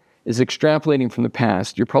growth is extrapolating from the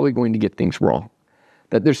past, you're probably going to get things wrong.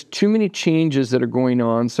 That there's too many changes that are going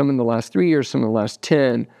on, some in the last 3 years, some in the last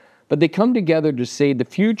 10, but they come together to say the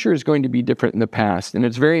future is going to be different than the past, and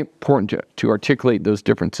it's very important to articulate those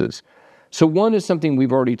differences. So one is something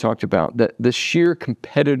we've already talked about, that the sheer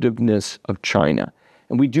competitiveness of China,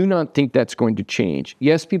 and we do not think that's going to change.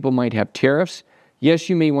 Yes, people might have tariffs. Yes,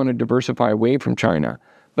 you may want to diversify away from China,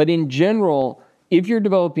 but in general, if you're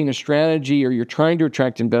developing a strategy or you're trying to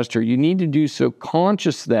attract investors, you need to do so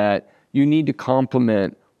conscious that you need to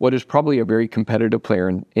complement what is probably a very competitive player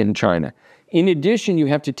in China. In addition, you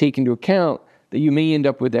have to take into account that you may end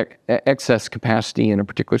up with excess capacity in a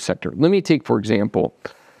particular sector. Let me take, for example,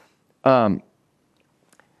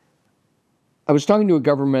 I was talking to a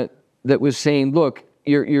government that was saying, look,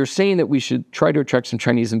 you're saying that we should try to attract some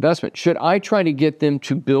Chinese investment. Should I try to get them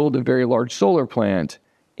to build a very large solar plant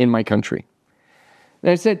in my country? And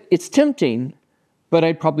I said, it's tempting, but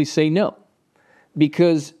I'd probably say no.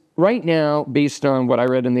 Because right now, based on what I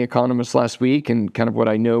read in The Economist last week and kind of what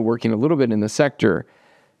I know working a little bit in the sector,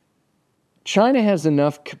 China has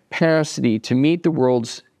enough capacity to meet the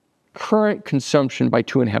world's current consumption by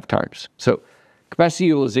 2.5 times. So capacity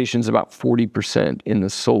utilization is about 40% in the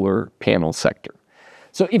solar panel sector.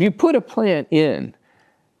 So if you put a plant in,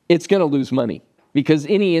 it's going to lose money because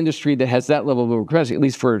any industry that has that level of capacity, at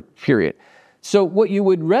least for a period. So what you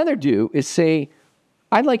would rather do is say,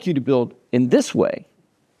 I'd like you to build in this way,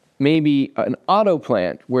 maybe an auto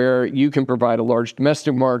plant where you can provide a large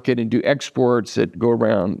domestic market and do exports that go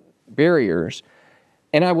around barriers,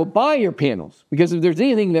 and I will buy your panels, because if there's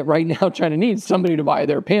anything that right now China needs, somebody to buy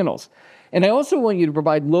their panels. And I also want you to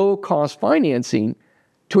provide low-cost financing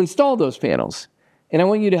to install those panels. And I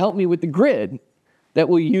want you to help me with the grid that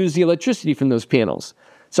will use the electricity from those panels.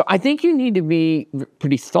 So I think you need to be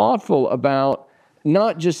pretty thoughtful about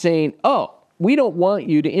not just saying, oh, we don't want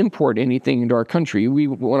you to import anything into our country. We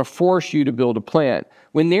want to force you to build a plant,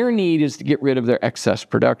 when their need is to get rid of their excess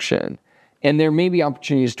production. And there may be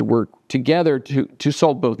opportunities to work together to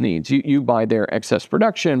solve both needs. You buy their excess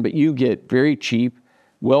production, but you get very cheap,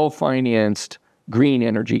 well-financed green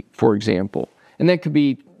energy, for example. And that could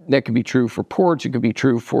be true for ports, it could be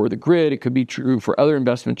true for the grid, it could be true for other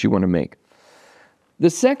investments you want to make.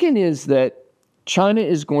 The second is that China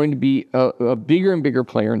is going to be a bigger and bigger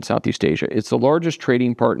player in Southeast Asia. It's the largest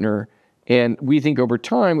trading partner, and we think over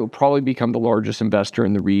time it will probably become the largest investor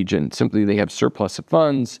in the region. Simply, they have surplus of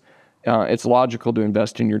funds. It's logical to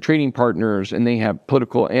invest in your trading partners, and they have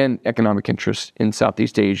political and economic interests in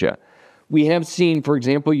Southeast Asia. We have seen, for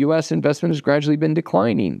example, U.S. investment has gradually been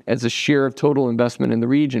declining as a share of total investment in the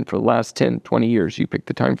region for the last 10, 20 years. You pick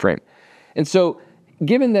the time frame. And so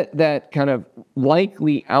given that kind of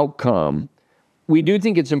likely outcome, we do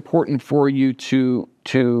think it's important for you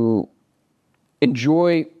to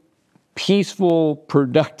enjoy peaceful,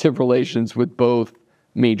 productive relations with both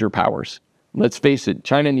major powers. Let's face it,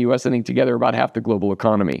 China and the U.S., I think, together are about half the global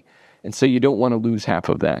economy. And so you don't want to lose half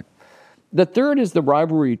of that. The third is the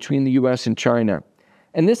rivalry between the U.S. and China.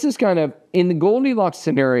 And this is kind of, in the Goldilocks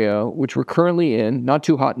scenario, which we're currently in, not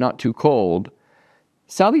too hot, not too cold,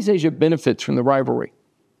 Southeast Asia benefits from the rivalry.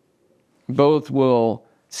 Both will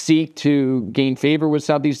seek to gain favor with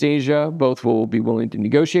Southeast Asia. Both will be willing to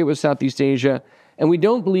negotiate with Southeast Asia. And we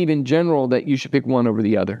don't believe in general that you should pick one over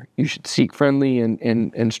the other. You should seek friendly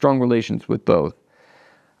and strong relations with both.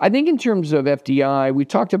 I think in terms of FDI, we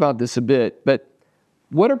talked about this a bit, but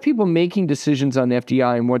what are people making decisions on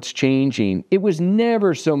FDI and what's changing? It was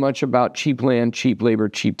never so much about cheap land, cheap labor,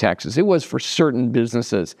 cheap taxes. It was for certain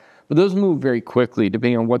businesses, but those move very quickly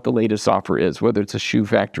depending on what the latest offer is, whether it's a shoe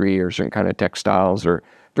factory or certain kind of textiles or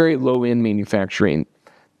very low-end manufacturing.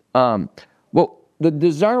 The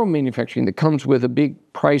desirable manufacturing that comes with a big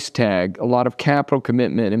price tag, a lot of capital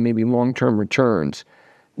commitment, and maybe long-term returns,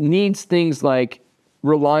 needs things like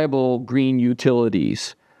reliable green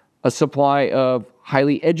utilities, a supply of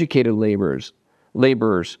highly educated laborers,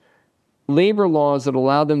 labor laws that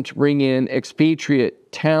allow them to bring in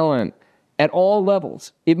expatriate talent at all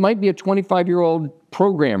levels. It might be a 25-year-old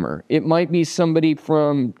programmer. It might be somebody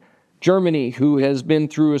from Germany who has been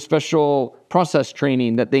through a special process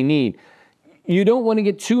training that they need. You don't want to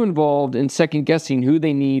get too involved in second-guessing who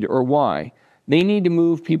they need or why. They need to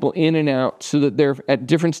move people in and out so that they're at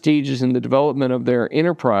different stages in the development of their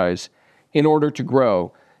enterprise in order to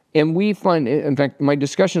grow. And we find, in fact, my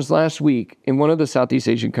discussions last week in one of the Southeast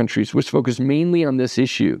Asian countries was focused mainly on this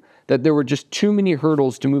issue, that there were just too many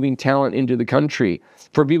hurdles to moving talent into the country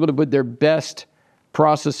for people to put their best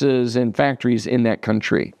processes and factories in that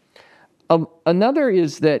country. Another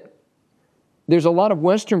is that there's a lot of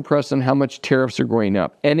Western press on how much tariffs are going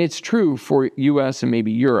up. And it's true for US and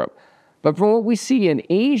maybe Europe. But from what we see in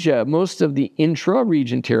Asia, most of the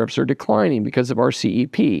intra-region tariffs are declining because of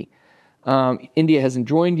RCEP. India hasn't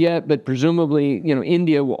joined yet, but presumably,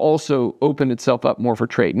 India will also open itself up more for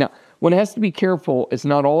trade. Now, one has to be careful. It's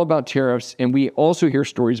not all about tariffs. And we also hear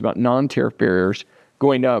stories about non-tariff barriers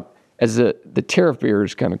going up as the tariff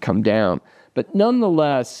barriers kind of come down. But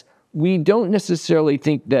nonetheless, we don't necessarily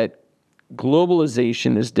think that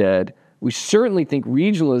globalization is dead. We certainly think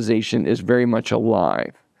regionalization is very much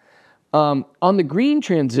alive. On the green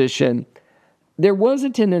transition, there was a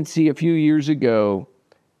tendency a few years ago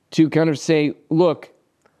to kind of say, look,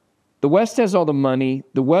 the West has all the money.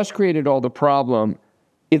 The West created all the problem.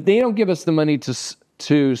 If they don't give us the money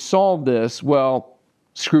to solve this, well,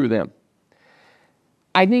 screw them.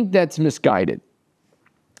 I think that's misguided.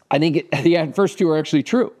 I think the first two are actually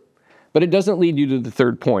true, but it doesn't lead you to the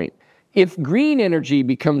third point. If green energy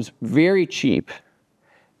becomes very cheap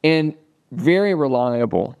and very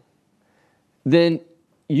reliable, then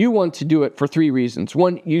you want to do it for three reasons.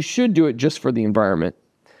 One, you should do it just for the environment.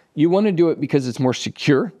 You want to do it because it's more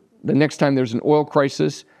secure. The next time there's an oil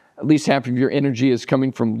crisis, at least half of your energy is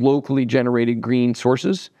coming from locally generated green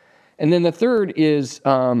sources. And then the third is,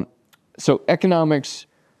 so economics,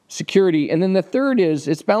 security. And then the third is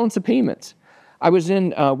it's balance of payments. I was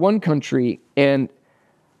in one country, and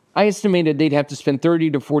I estimated they'd have to spend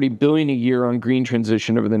 30 to 40 billion a year on green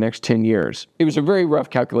transition over the next 10 years. It was a very rough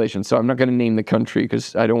calculation, so I'm not going to name the country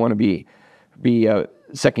because I don't want to be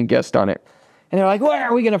second guessed on it. And they're like, where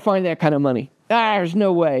are we going to find that kind of money? There's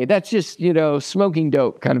no way. That's just, smoking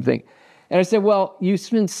dope kind of thing. And I said, well, you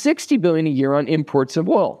spend 60 billion a year on imports of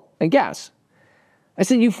oil and gas. I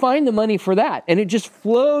said, you find the money for that, and it just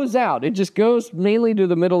flows out. It just goes mainly to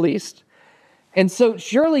the Middle East. And so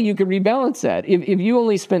surely you could rebalance that. If you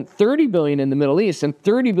only spent 30 billion in the Middle East and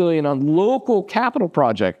 30 billion on local capital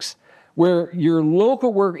projects where your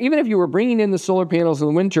local work, even if you were bringing in the solar panels and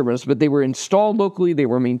the wind turbines, but they were installed locally, they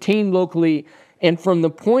were maintained locally, and from the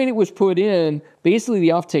point it was put in, basically the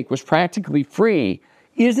offtake was practically free,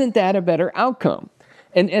 isn't that a better outcome?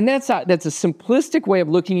 And that's a simplistic way of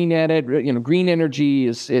looking at it. Green energy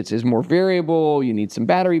is more variable. You need some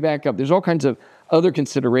battery backup. There's all kinds of other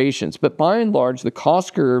considerations. But by and large, the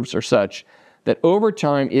cost curves are such that over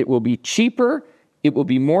time, it will be cheaper, it will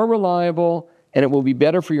be more reliable, and it will be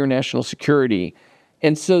better for your national security.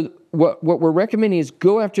 And so what we're recommending is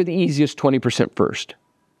go after the easiest 20% first.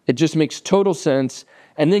 It just makes total sense.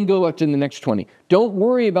 And then go after the next 20. Don't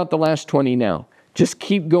worry about the last 20 now. Just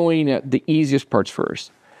keep going at the easiest parts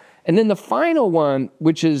first. And then the final one,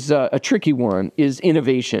 which is a tricky one, is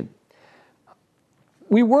innovation.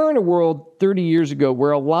 We were in a world 30 years ago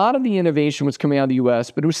where a lot of the innovation was coming out of the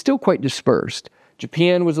US, but it was still quite dispersed.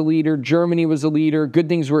 Japan was a leader, Germany was a leader, good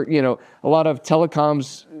things were, a lot of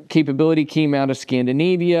telecoms capability came out of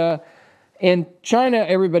Scandinavia. And China,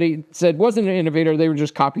 everybody said, wasn't an innovator, they were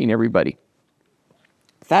just copying everybody.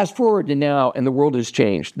 Fast forward to now, and the world has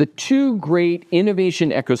changed. The two great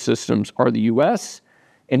innovation ecosystems are the US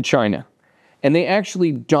and China. And they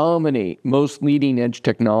actually dominate most leading-edge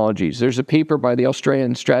technologies. There's a paper by the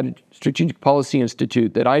Australian Strategic Policy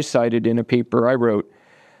Institute that I cited in a paper I wrote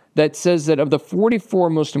that says that of the 44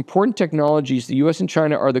 most important technologies, the US and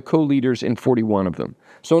China are the co-leaders in 41 of them.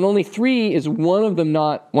 So in only 3 is one of them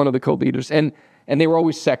not one of the co-leaders. And they were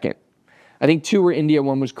always second. I think 2 were India,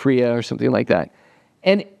 1 was Korea or something like that.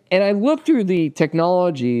 And I looked through the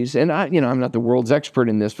technologies, and I'm not the world's expert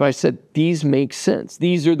in this, but I said, these make sense.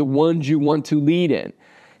 These are the ones you want to lead in.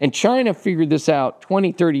 And China figured this out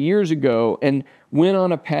 20, 30 years ago and went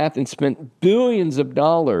on a path and spent billions of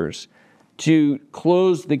dollars to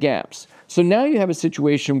close the gaps. So now you have a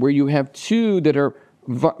situation where you have 2 that are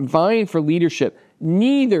vying for leadership.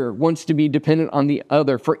 Neither wants to be dependent on the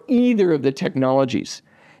other for either of the technologies.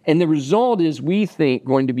 And the result is, we think,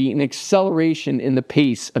 going to be an acceleration in the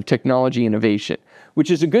pace of technology innovation, which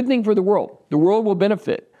is a good thing for the world. The world will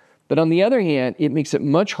benefit. But on the other hand, it makes it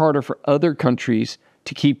much harder for other countries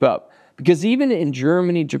to keep up. Because even in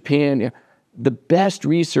Germany, Japan, the best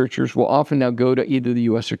researchers will often now go to either the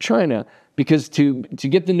US or China, because to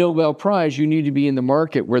get the Nobel Prize, you need to be in the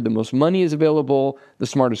market where the most money is available, the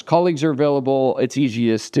smartest colleagues are available, it's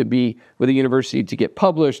easiest to be with a university to get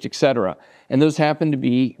published, et cetera. And those happen to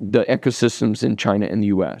be the ecosystems in China and the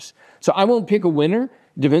US. So I won't pick a winner.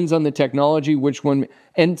 It depends on the technology, which one.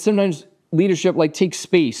 And sometimes leadership, like take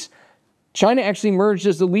space. China actually emerged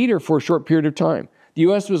as the leader for a short period of time. The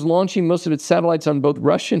US was launching most of its satellites on both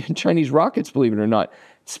Russian and Chinese rockets, believe it or not.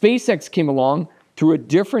 SpaceX came along through a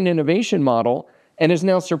different innovation model and has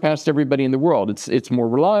now surpassed everybody in the world. It's more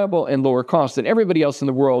reliable and lower cost than everybody else in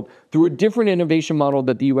the world through a different innovation model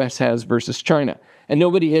that the US has versus China. And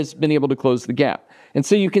nobody has been able to close the gap. And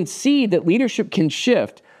so you can see that leadership can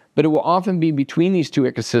shift, but it will often be between these two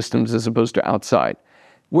ecosystems as opposed to outside.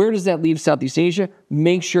 Where does that leave Southeast Asia?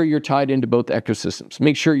 Make sure you're tied into both ecosystems.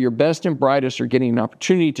 Make sure your best and brightest are getting an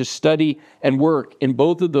opportunity to study and work in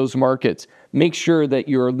both of those markets. Make sure that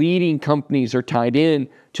your leading companies are tied in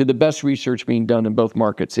to the best research being done in both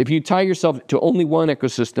markets. If you tie yourself to only one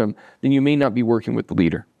ecosystem, then you may not be working with the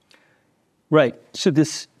leader. Right. So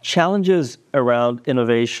this challenges around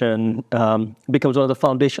innovation becomes one of the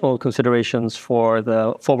foundational considerations for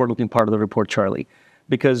the forward-looking part of the report, Charlie.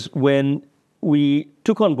 Because when we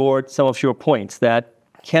took on board some of your points that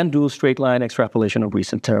can't do straight line extrapolation of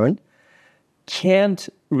recent trend, can't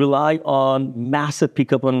rely on massive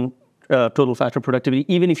pickup on total factor productivity,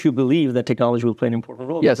 even if you believe that technology will play an important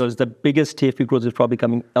role, Yes. because the biggest TFP growth is probably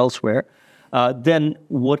coming elsewhere, then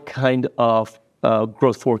what kind of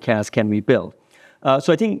growth forecast can we build?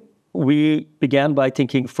 So I think we began by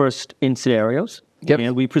thinking first in scenarios,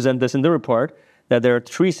 and we present this in the report, that there are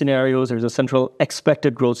 3 scenarios. There's a central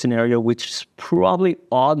expected growth scenario, which is probably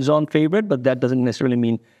odds-on favorite, but that doesn't necessarily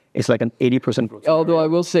mean it's like an 80% growth scenario. Although I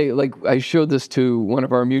will say, like, I showed this to one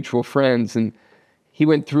of our mutual friends, and he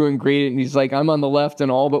went through and graded it, and he's like, I'm on the left in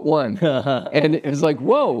all but one. And it was like,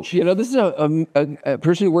 whoa, this is a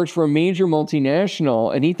person who works for a major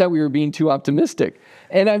multinational, and he thought we were being too optimistic.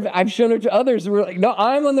 And I've shown it to others, and we're like, no,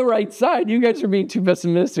 I'm on the right side. You guys are being too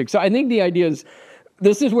pessimistic. So I think the idea is,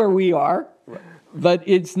 this is where we are. Right. But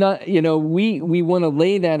it's not, we want to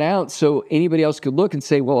lay that out so anybody else could look and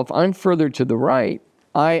say, well, if I'm further to the right,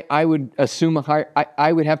 I would assume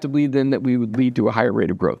I would have to believe then that we would lead to a higher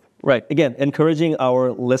rate of growth. Right. Again, encouraging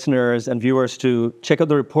our listeners and viewers to check out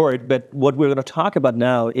the report. But what we're going to talk about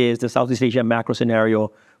now is the Southeast Asia macro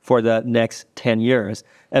scenario for the next 10 years.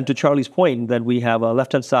 And to Charlie's point, that we have a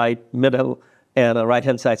left-hand side, middle, and a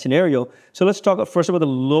right-hand side scenario. So let's talk first about the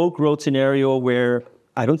low growth scenario, where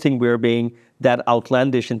I don't think we're being that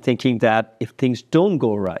outlandish in thinking that if things don't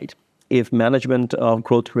go right, if management of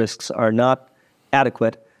growth risks are not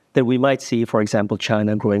adequate, then we might see, for example,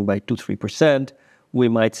 China growing by 2-3%. We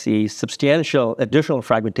might see substantial additional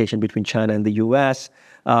fragmentation between China and the US.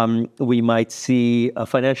 We might see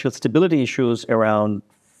financial stability issues around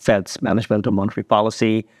Fed's management of monetary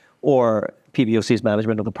policy or PBOC's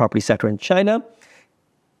management of the property sector in China.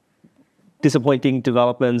 Disappointing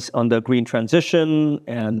developments on the green transition,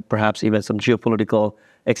 and perhaps even some geopolitical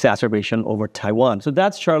exacerbation over Taiwan. So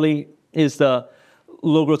that's, Charlie, is the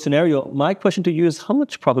low growth scenario. My question to you is, how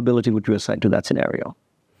much probability would you assign to that scenario?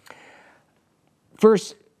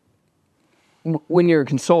 First, when you're a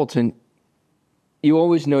consultant, you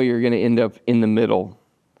always know you're going to end up in the middle,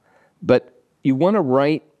 but you want to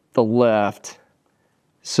write the left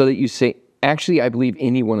so that you say, actually, I believe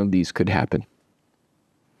any one of these could happen.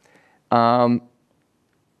 I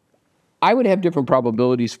would have different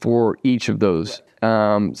probabilities for each of those.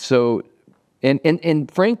 Right.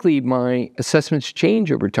 And frankly, my assessments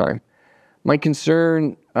change over time. My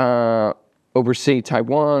concern over, say,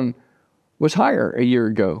 Taiwan was higher a year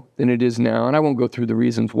ago than it is now. And I won't go through the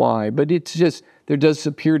reasons why, but it's just, there does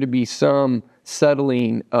appear to be some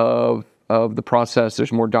settling of the process.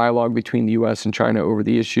 There's more dialogue between the US and China over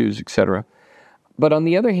the issues, et cetera. But on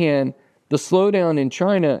the other hand, the slowdown in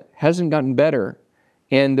China hasn't gotten better.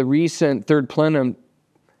 And the recent third plenum,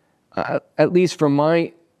 at least from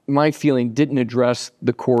my feeling, didn't address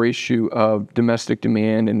the core issue of domestic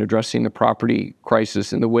demand and addressing the property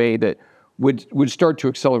crisis in the way that would start to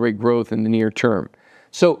accelerate growth in the near term.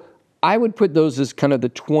 So I would put those as kind of the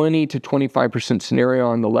 20 to 25% scenario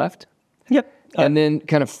on the left. Yep. And then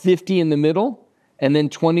kind of 50 in the middle, and then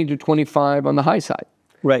 20 to 25 on the high side.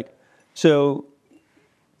 Right. So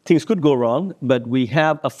things could go wrong, but we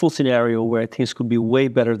have a full scenario where things could be way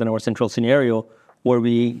better than our central scenario, where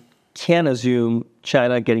we can assume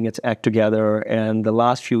China getting its act together and the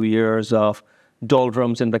last few years of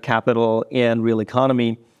doldrums in the capital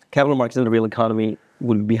markets and the real economy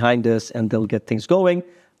will be behind us, and they'll get things going.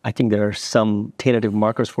 I think there are some tentative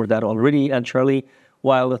markers for that already. And Charlie,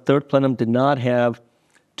 while the third plenum did not have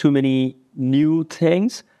too many new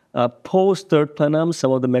things, post-third plenum,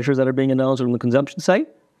 some of the measures that are being announced on the consumption side,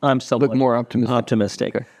 I'm somewhat more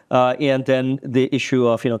optimistic. Okay. And then the issue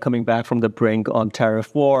of coming back from the brink on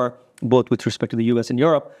tariff war, both with respect to the US and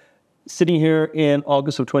Europe. Sitting here in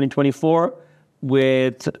August of 2024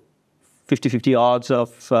 with 50-50 odds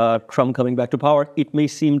of Trump coming back to power, it may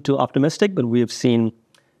seem too optimistic, but we have seen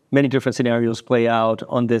many different scenarios play out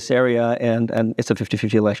on this area, and it's a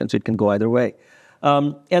 50-50 election, so it can go either way.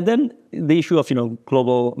 And then the issue of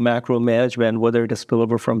global macro management, whether it is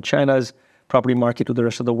spillover from China's property market to the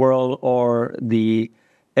rest of the world, or the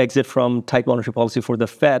exit from tight monetary policy for the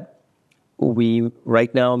Fed, we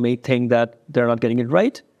right now may think that they're not getting it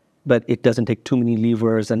right, but it doesn't take too many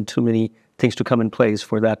levers and too many things to come in place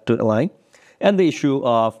for that to align. And the issue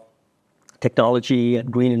of technology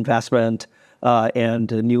and green investment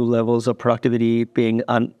and new levels of productivity being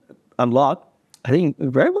unlocked, I think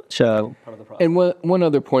very much part of the process. And one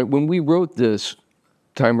other point, when we wrote this,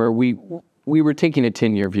 Timer, we were taking a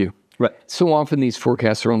 10-year view. Right. So often these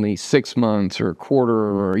forecasts are only 6 months or a quarter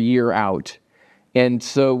or a year out. And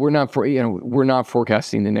so we're not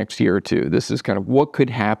forecasting the next year or two. This is kind of what could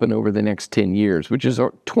happen over the next 10 years, which is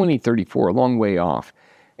 2034, a long way off.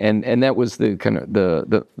 And that was the kind of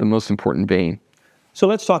the most important vein. So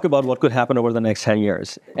let's talk about what could happen over the next 10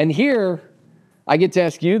 years. And here, I get to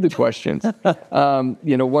ask you the questions.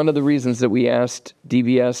 One of the reasons that we asked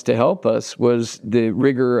DBS to help us was the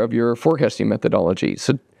rigor of your forecasting methodology.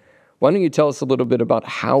 So why don't you tell us a little bit about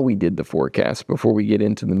how we did the forecast before we get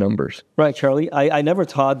into the numbers? Right, Charlie. I never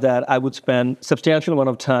thought that I would spend substantial amount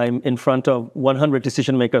of time in front of 100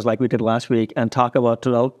 decision makers like we did last week and talk about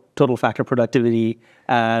total factor productivity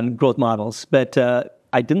and growth models. But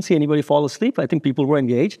I didn't see anybody fall asleep. I think people were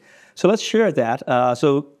engaged. So let's share that.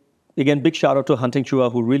 Again, big shout out to Hunting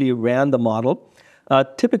Chua, who really ran the model.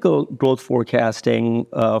 Typical growth forecasting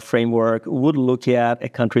framework would look at a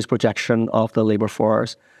country's projection of the labor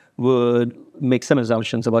force, would make some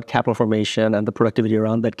assumptions about capital formation and the productivity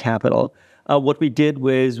around that capital. What we did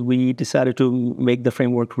was we decided to make the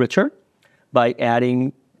framework richer by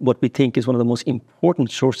adding what we think is one of the most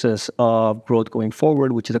important sources of growth going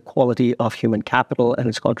forward, which is the quality of human capital and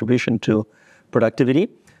its contribution to productivity.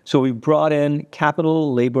 So we brought in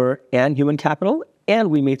capital, labor, and human capital, and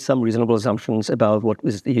we made some reasonable assumptions about what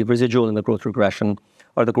is the residual in the growth regression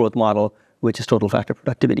or the growth model, which is total factor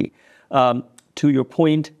productivity. To your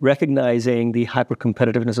point, recognizing the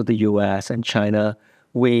hyper-competitiveness of the US and China,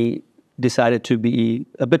 we decided to be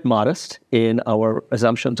a bit modest in our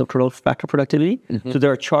assumptions of total factor productivity. Mm-hmm. So there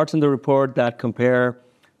are charts in the report that compare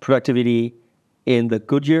productivity in the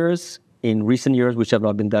good years, in recent years, which have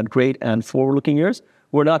not been that great, and forward-looking years.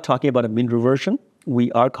 We're not talking about a mean reversion.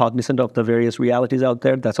 We are cognizant of the various realities out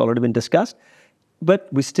there. That's already been discussed. But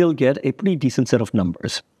we still get a pretty decent set of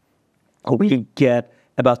numbers. We get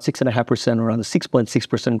about 6.5%, around the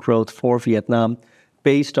 6.6% growth for Vietnam,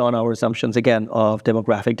 based on our assumptions, again, of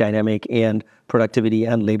demographic dynamic and productivity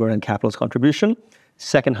and labor and capital's contribution.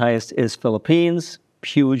 Second highest is Philippines,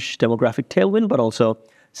 huge demographic tailwind, but also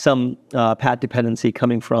some path dependency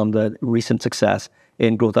coming from the recent success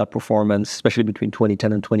in growth outperformance, especially between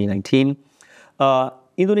 2010 and 2019.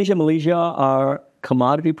 Indonesia, Malaysia are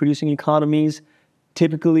commodity-producing economies.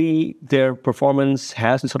 Typically, their performance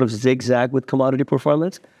has to sort of zigzag with commodity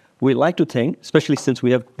performance. We like to think, especially since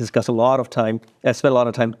we have discussed spent a lot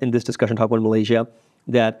of time in this discussion talking about Malaysia,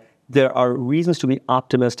 that there are reasons to be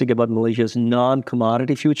optimistic about Malaysia's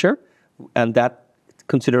non-commodity future, and that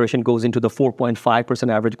consideration goes into the 4.5%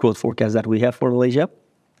 average growth forecast that we have for Malaysia.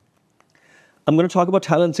 I'm going to talk about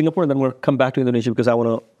Thailand and Singapore, and then we'll come back to Indonesia because I want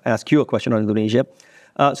to ask you a question on Indonesia.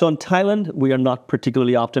 So on Thailand, we are not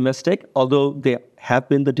particularly optimistic, although they have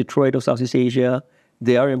been the Detroit of Southeast Asia.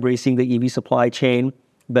 They are embracing the EV supply chain,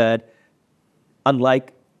 but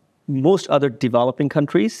unlike most other developing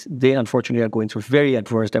countries, they unfortunately are going through very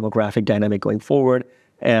adverse demographic dynamic going forward,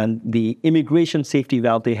 and the immigration safety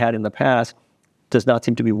valve they had in the past does not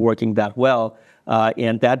seem to be working that well,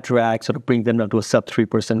 and that drag sort of brings them down to a sub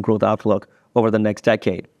 3% growth outlook over the next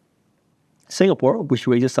decade. Singapore, which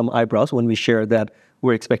raises some eyebrows when we share that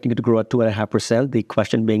we're expecting it to grow at 2.5%, the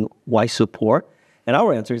question being, why so poor? And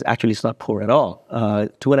our answer is actually it's not poor at all.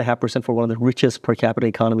 2.5% for one of the richest per capita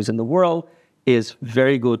economies in the world is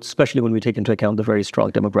very good, especially when we take into account the very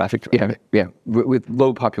strong demographic trend. Yeah, with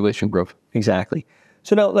low population growth. Exactly.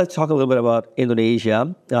 So now let's talk a little bit about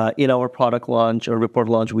Indonesia. In our product launch or report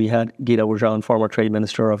launch, we had Gita Wirjawan, former trade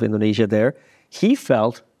minister of Indonesia there. He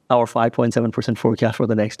felt our 5.7% forecast for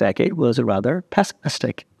the next decade was rather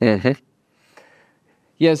pessimistic. Mm-hmm.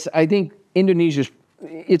 Yes, I think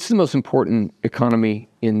it's the most important economy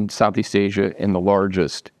in Southeast Asia and the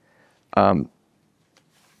largest.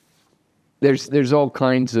 There's all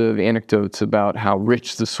kinds of anecdotes about how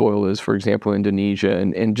rich the soil is, for example, Indonesia,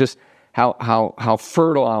 and just how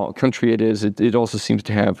fertile a country it is. It also seems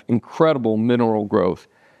to have incredible mineral growth,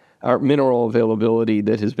 mineral availability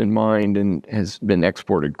that has been mined and has been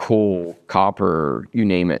exported, coal, copper, you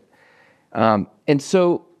name it. And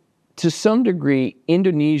so, to some degree,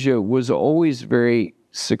 Indonesia was always very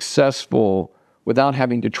successful without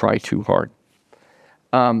having to try too hard.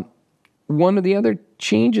 One of the other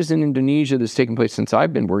changes in Indonesia that's taken place since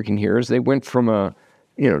I've been working here is they went from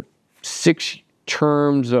 6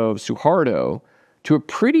 terms of Suharto to a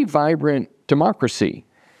pretty vibrant democracy.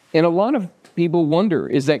 And a lot of people wonder,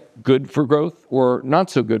 is that good for growth or not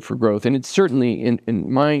so good for growth? And it's certainly,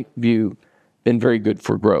 in my view, been very good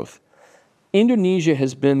for growth. Indonesia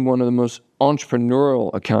has been one of the most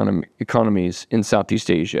entrepreneurial economies in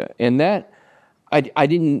Southeast Asia. And that, I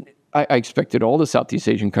expected all the Southeast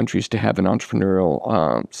Asian countries to have an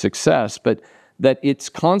entrepreneurial success, but that it's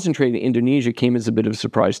concentrated in Indonesia came as a bit of a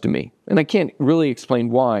surprise to me. And I can't really explain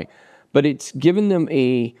why, but it's given them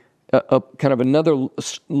a kind of another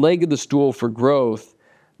leg of the stool for growth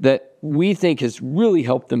that we think has really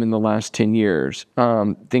helped them in the last 10 years.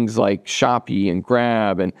 Things like Shopee and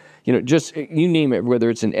Grab and, just you name it, whether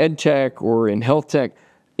it's in ed tech or in health tech,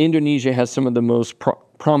 Indonesia has some of the most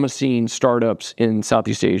promising startups in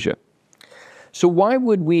Southeast Asia. So why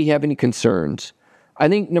would we have any concerns? I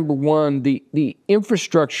think, number one, the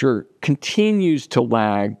infrastructure continues to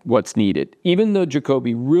lag what's needed. Even though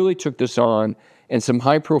Kopi really took this on and some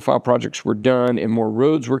high-profile projects were done and more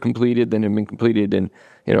roads were completed than have been completed in,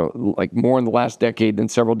 like more in the last decade than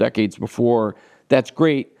several decades before, that's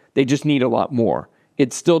great. They just need a lot more.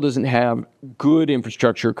 It still doesn't have good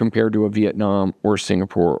infrastructure compared to a Vietnam or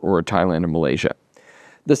Singapore or a Thailand or Malaysia.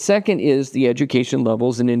 The second is the education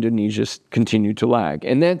levels in Indonesia continue to lag.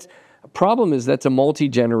 And that's problem is that's a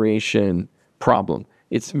multi-generation problem.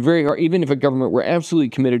 It's very hard. Even if a government were absolutely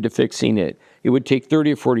committed to fixing it, it would take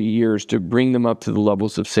 30 or 40 years to bring them up to the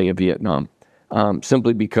levels of, say, a Vietnam,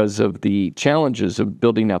 simply because of the challenges of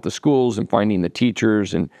building out the schools and finding the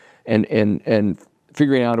teachers and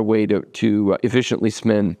figuring out a way to efficiently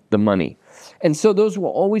spend the money. And so those will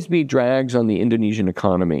always be drags on the Indonesian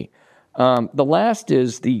economy. The last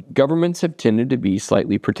is the governments have tended to be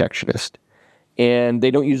slightly protectionist. And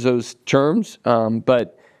they don't use those terms,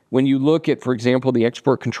 but when you look at, for example, the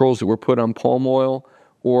export controls that were put on palm oil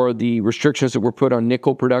or the restrictions that were put on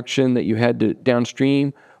nickel production that you had to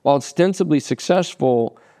downstream, while ostensibly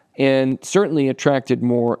successful and certainly attracted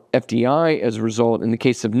more FDI as a result in the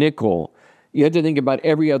case of nickel, you had to think about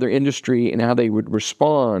every other industry and how they would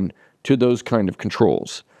respond to those kind of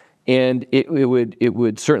controls. And it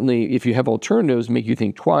would certainly, if you have alternatives, make you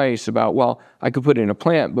think twice about, well, I could put in a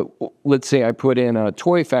plant, but let's say I put in a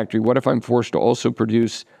toy factory. What if I'm forced to also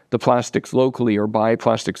produce the plastics locally or buy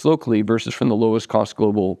plastics locally versus from the lowest cost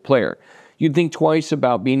global player? You'd think twice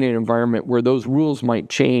about being in an environment where those rules might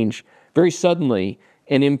change very suddenly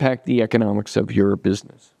and impact the economics of your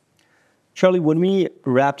business. Charlie, when we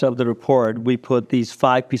wrapped up the report, we put these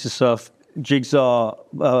 5 pieces of jigsaw,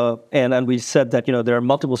 and we said that there are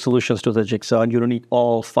multiple solutions to the jigsaw, and you don't need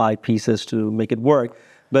all 5 pieces to make it work.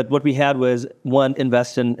 But what we had was 1,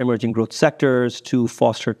 invest in emerging growth sectors; 2,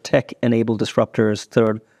 foster tech-enabled disruptors;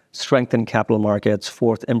 3, strengthen capital markets;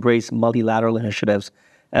 4, embrace multilateral initiatives;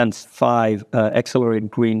 and 5, accelerate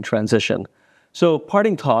green transition. So,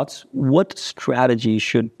 parting thoughts: what strategy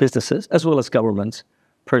should businesses as well as governments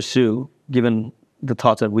pursue, given the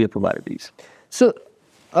thoughts that we have provided these? So,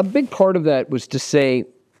 a big part of that was to say,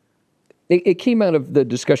 it came out of the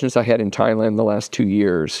discussions I had in Thailand the last 2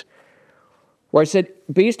 years, where I said,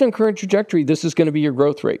 based on current trajectory, this is going to be your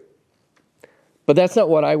growth rate. But that's not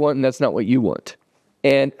what I want, and that's not what you want.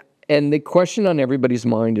 And the question on everybody's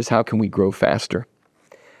mind is, how can we grow faster?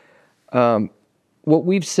 What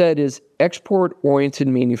we've said is export-oriented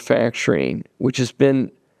manufacturing, which has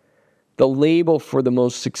been the label for the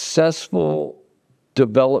most successful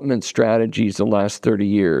development strategies the last 30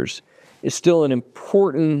 years, is still an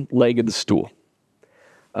important leg of the stool.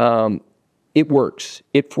 It works.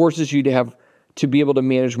 It forces you to be able to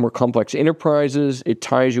manage more complex enterprises. It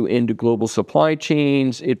ties you into global supply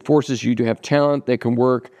chains. It forces you to have talent that can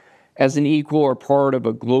work as an equal or part of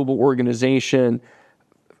a global organization.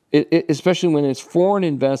 Especially when it's foreign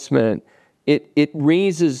investment, it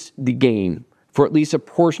raises the game for at least a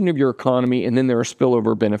portion of your economy, and then there are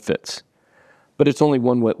spillover benefits. But it's only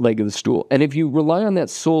one leg of the stool. And if you rely on that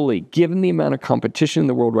solely, given the amount of competition in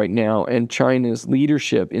the world right now and China's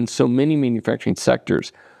leadership in so many manufacturing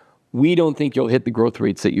sectors, we don't think you'll hit the growth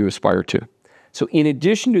rates that you aspire to. So in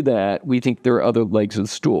addition to that, we think there are other legs of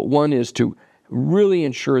the stool. One is to really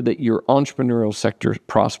ensure that your entrepreneurial sector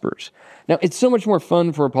prospers. Now, it's so much more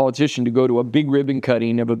fun for a politician to go to a big ribbon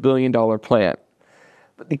cutting of $1 billion plant.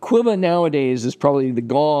 But the equivalent nowadays is probably the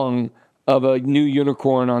gong of a new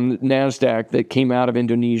unicorn on NASDAQ that came out of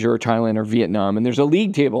Indonesia or Thailand or Vietnam. And there's a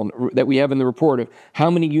league table that we have in the report of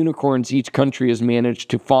how many unicorns each country has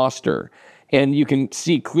managed to foster. And you can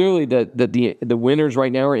see clearly that the winners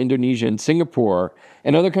right now are Indonesia and Singapore.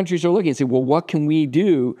 And other countries are looking and say, well, what can we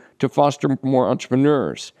do to foster more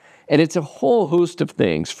entrepreneurs? And it's a whole host of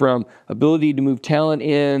things, from ability to move talent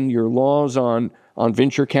in, your laws on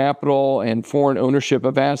venture capital and foreign ownership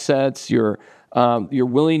of assets, your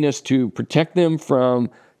willingness to protect them from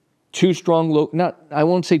I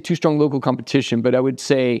won't say too strong local competition, but I would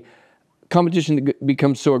say competition that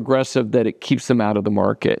becomes so aggressive that it keeps them out of the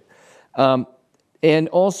market. And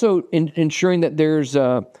also ensuring that there's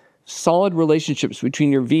solid relationships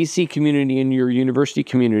between your VC community and your university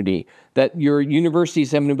community, that your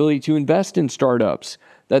universities have an ability to invest in startups,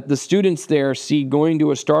 that the students there see going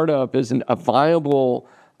to a startup as a viable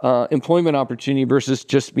employment opportunity versus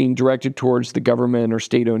just being directed towards the government or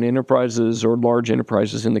state-owned enterprises or large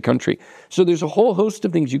enterprises in the country. So there's a whole host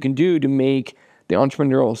of things you can do to make the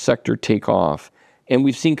entrepreneurial sector take off. And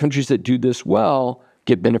we've seen countries that do this well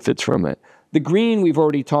get benefits from it. The green we've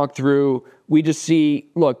already talked through. We just see,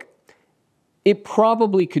 look, it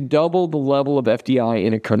probably could double the level of FDI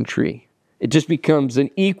in a country. It just becomes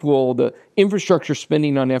the infrastructure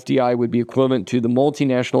spending on FDI would be equivalent to the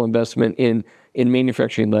multinational investment in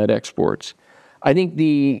manufacturing-led exports. I think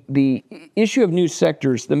the issue of new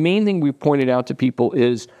sectors, the main thing we've pointed out to people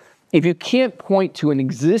is if you can't point to an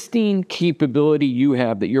existing capability you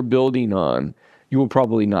have that you're building on, you will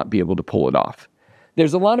probably not be able to pull it off.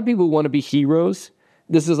 There's a lot of people who want to be heroes.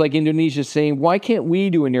 This is like Indonesia saying, why can't we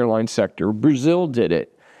do an airline sector? Brazil did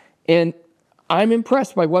it. And I'm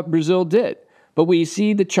impressed by what Brazil did. But we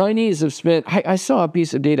see the Chinese have spent, I saw a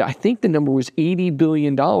piece of data, I think the number was $80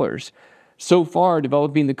 billion so far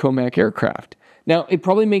developing the Comac aircraft. Now, it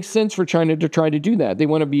probably makes sense for China to try to do that. They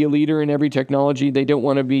want to be a leader in every technology. They don't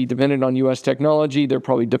want to be dependent on U.S. technology. There are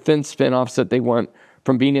probably defense spin-offs that they want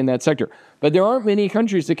from being in that sector. But there aren't many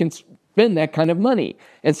countries that can spend that kind of money.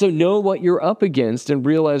 And so know what you're up against and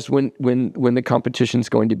realize when the competition's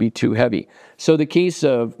going to be too heavy. So the case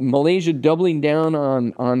of Malaysia doubling down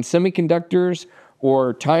on semiconductors,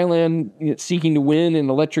 or Thailand seeking to win in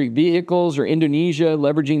electric vehicles, or Indonesia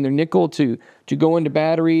leveraging their nickel to go into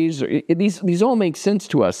batteries. These all make sense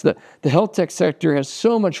to us. The health tech sector has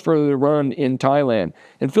so much further to run in Thailand,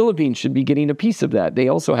 and Philippines should be getting a piece of that. They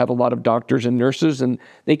also have a lot of doctors and nurses, and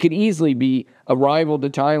they could easily be a rival to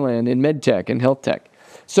Thailand in med tech and health tech.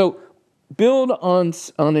 So build on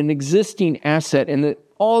an existing asset, and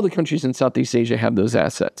all the countries in Southeast Asia have those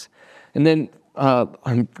assets. And then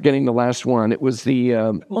I'm forgetting the last one. It was the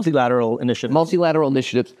multilateral initiative. Multilateral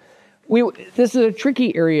initiatives. This is a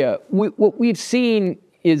tricky area. What we've seen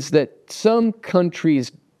is that some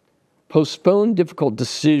countries postpone difficult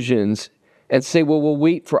decisions and say, well, we'll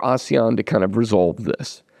wait for ASEAN to kind of resolve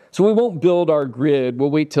this. So we won't build our grid. We'll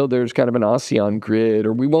wait till there's kind of an ASEAN grid,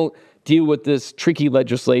 or we won't deal with this tricky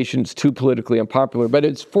legislation. It's too politically unpopular, but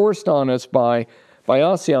it's forced on us by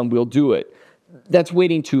ASEAN. We'll do it. That's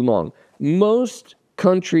waiting too long. Most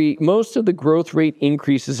of the growth rate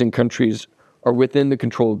increases in countries are within the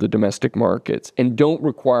control of the domestic markets and don't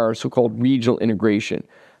require so-called regional integration.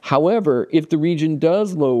 However, if the region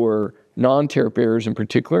does lower non-tariff barriers in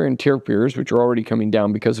particular, and tariff barriers, which are already coming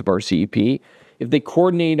down because of our CEP, if they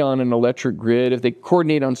coordinate on an electric grid, if they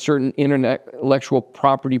coordinate on certain intellectual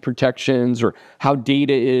property protections or how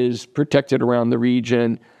data is protected around the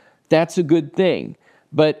region, that's a good thing.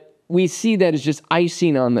 But we see that as just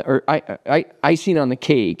icing on the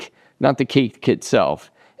cake, not the cake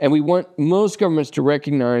itself. And we want most governments to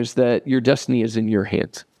recognize that your destiny is in your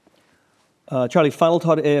hands. Charlie, final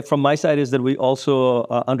thought from my side is that we also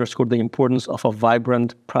underscored the importance of a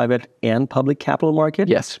vibrant private and public capital market.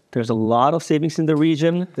 Yes. There's a lot of savings in the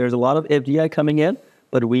region. There's a lot of FDI coming in,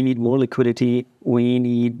 but we need more liquidity. We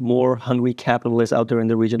need more hungry capitalists out there in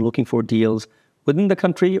the region looking for deals within the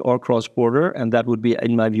country or cross-border, and that would be,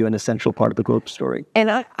 in my view, an essential part of the growth story.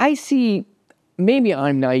 And I see, maybe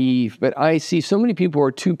I'm naive, but I see so many people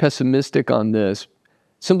are too pessimistic on this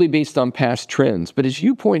simply based on past trends. But as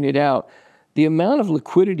you pointed out, the amount of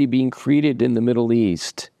liquidity being created in the Middle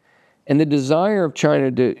East and the desire of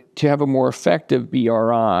China to have a more effective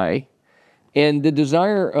BRI and the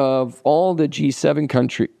desire of all the G7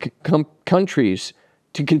 countries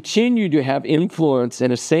to continue to have influence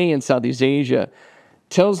and a say in Southeast Asia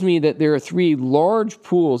tells me that there are three large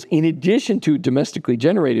pools, in addition to domestically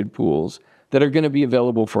generated pools, that are going to be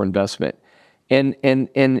available for investment. And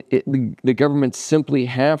the governments simply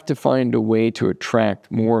have to find a way to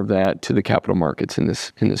attract more of that to the capital markets in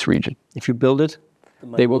this region. If you build it,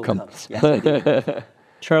 they will come. Yes.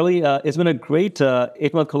 Charlie, it's been a great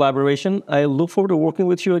 8-month collaboration. I look forward to working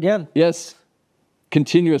with you again. Yes,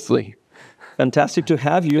 continuously. Fantastic to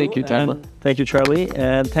have you. Thank you, Tyler. Thank you, Charlie.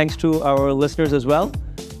 And thanks to our listeners as well.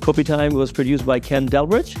 Kopi Time was produced by Ken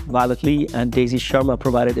Delbridge. Violet Lee and Daisy Sharma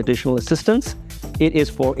provided additional assistance. It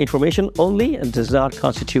is for information only and does not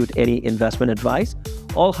constitute any investment advice.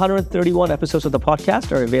 All 131 episodes of the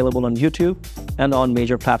podcast are available on YouTube and on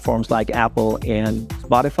major platforms like Apple and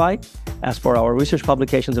Spotify. As for our research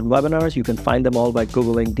publications and webinars, you can find them all by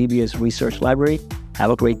Googling DBS Research Library.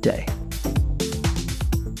 Have a great day.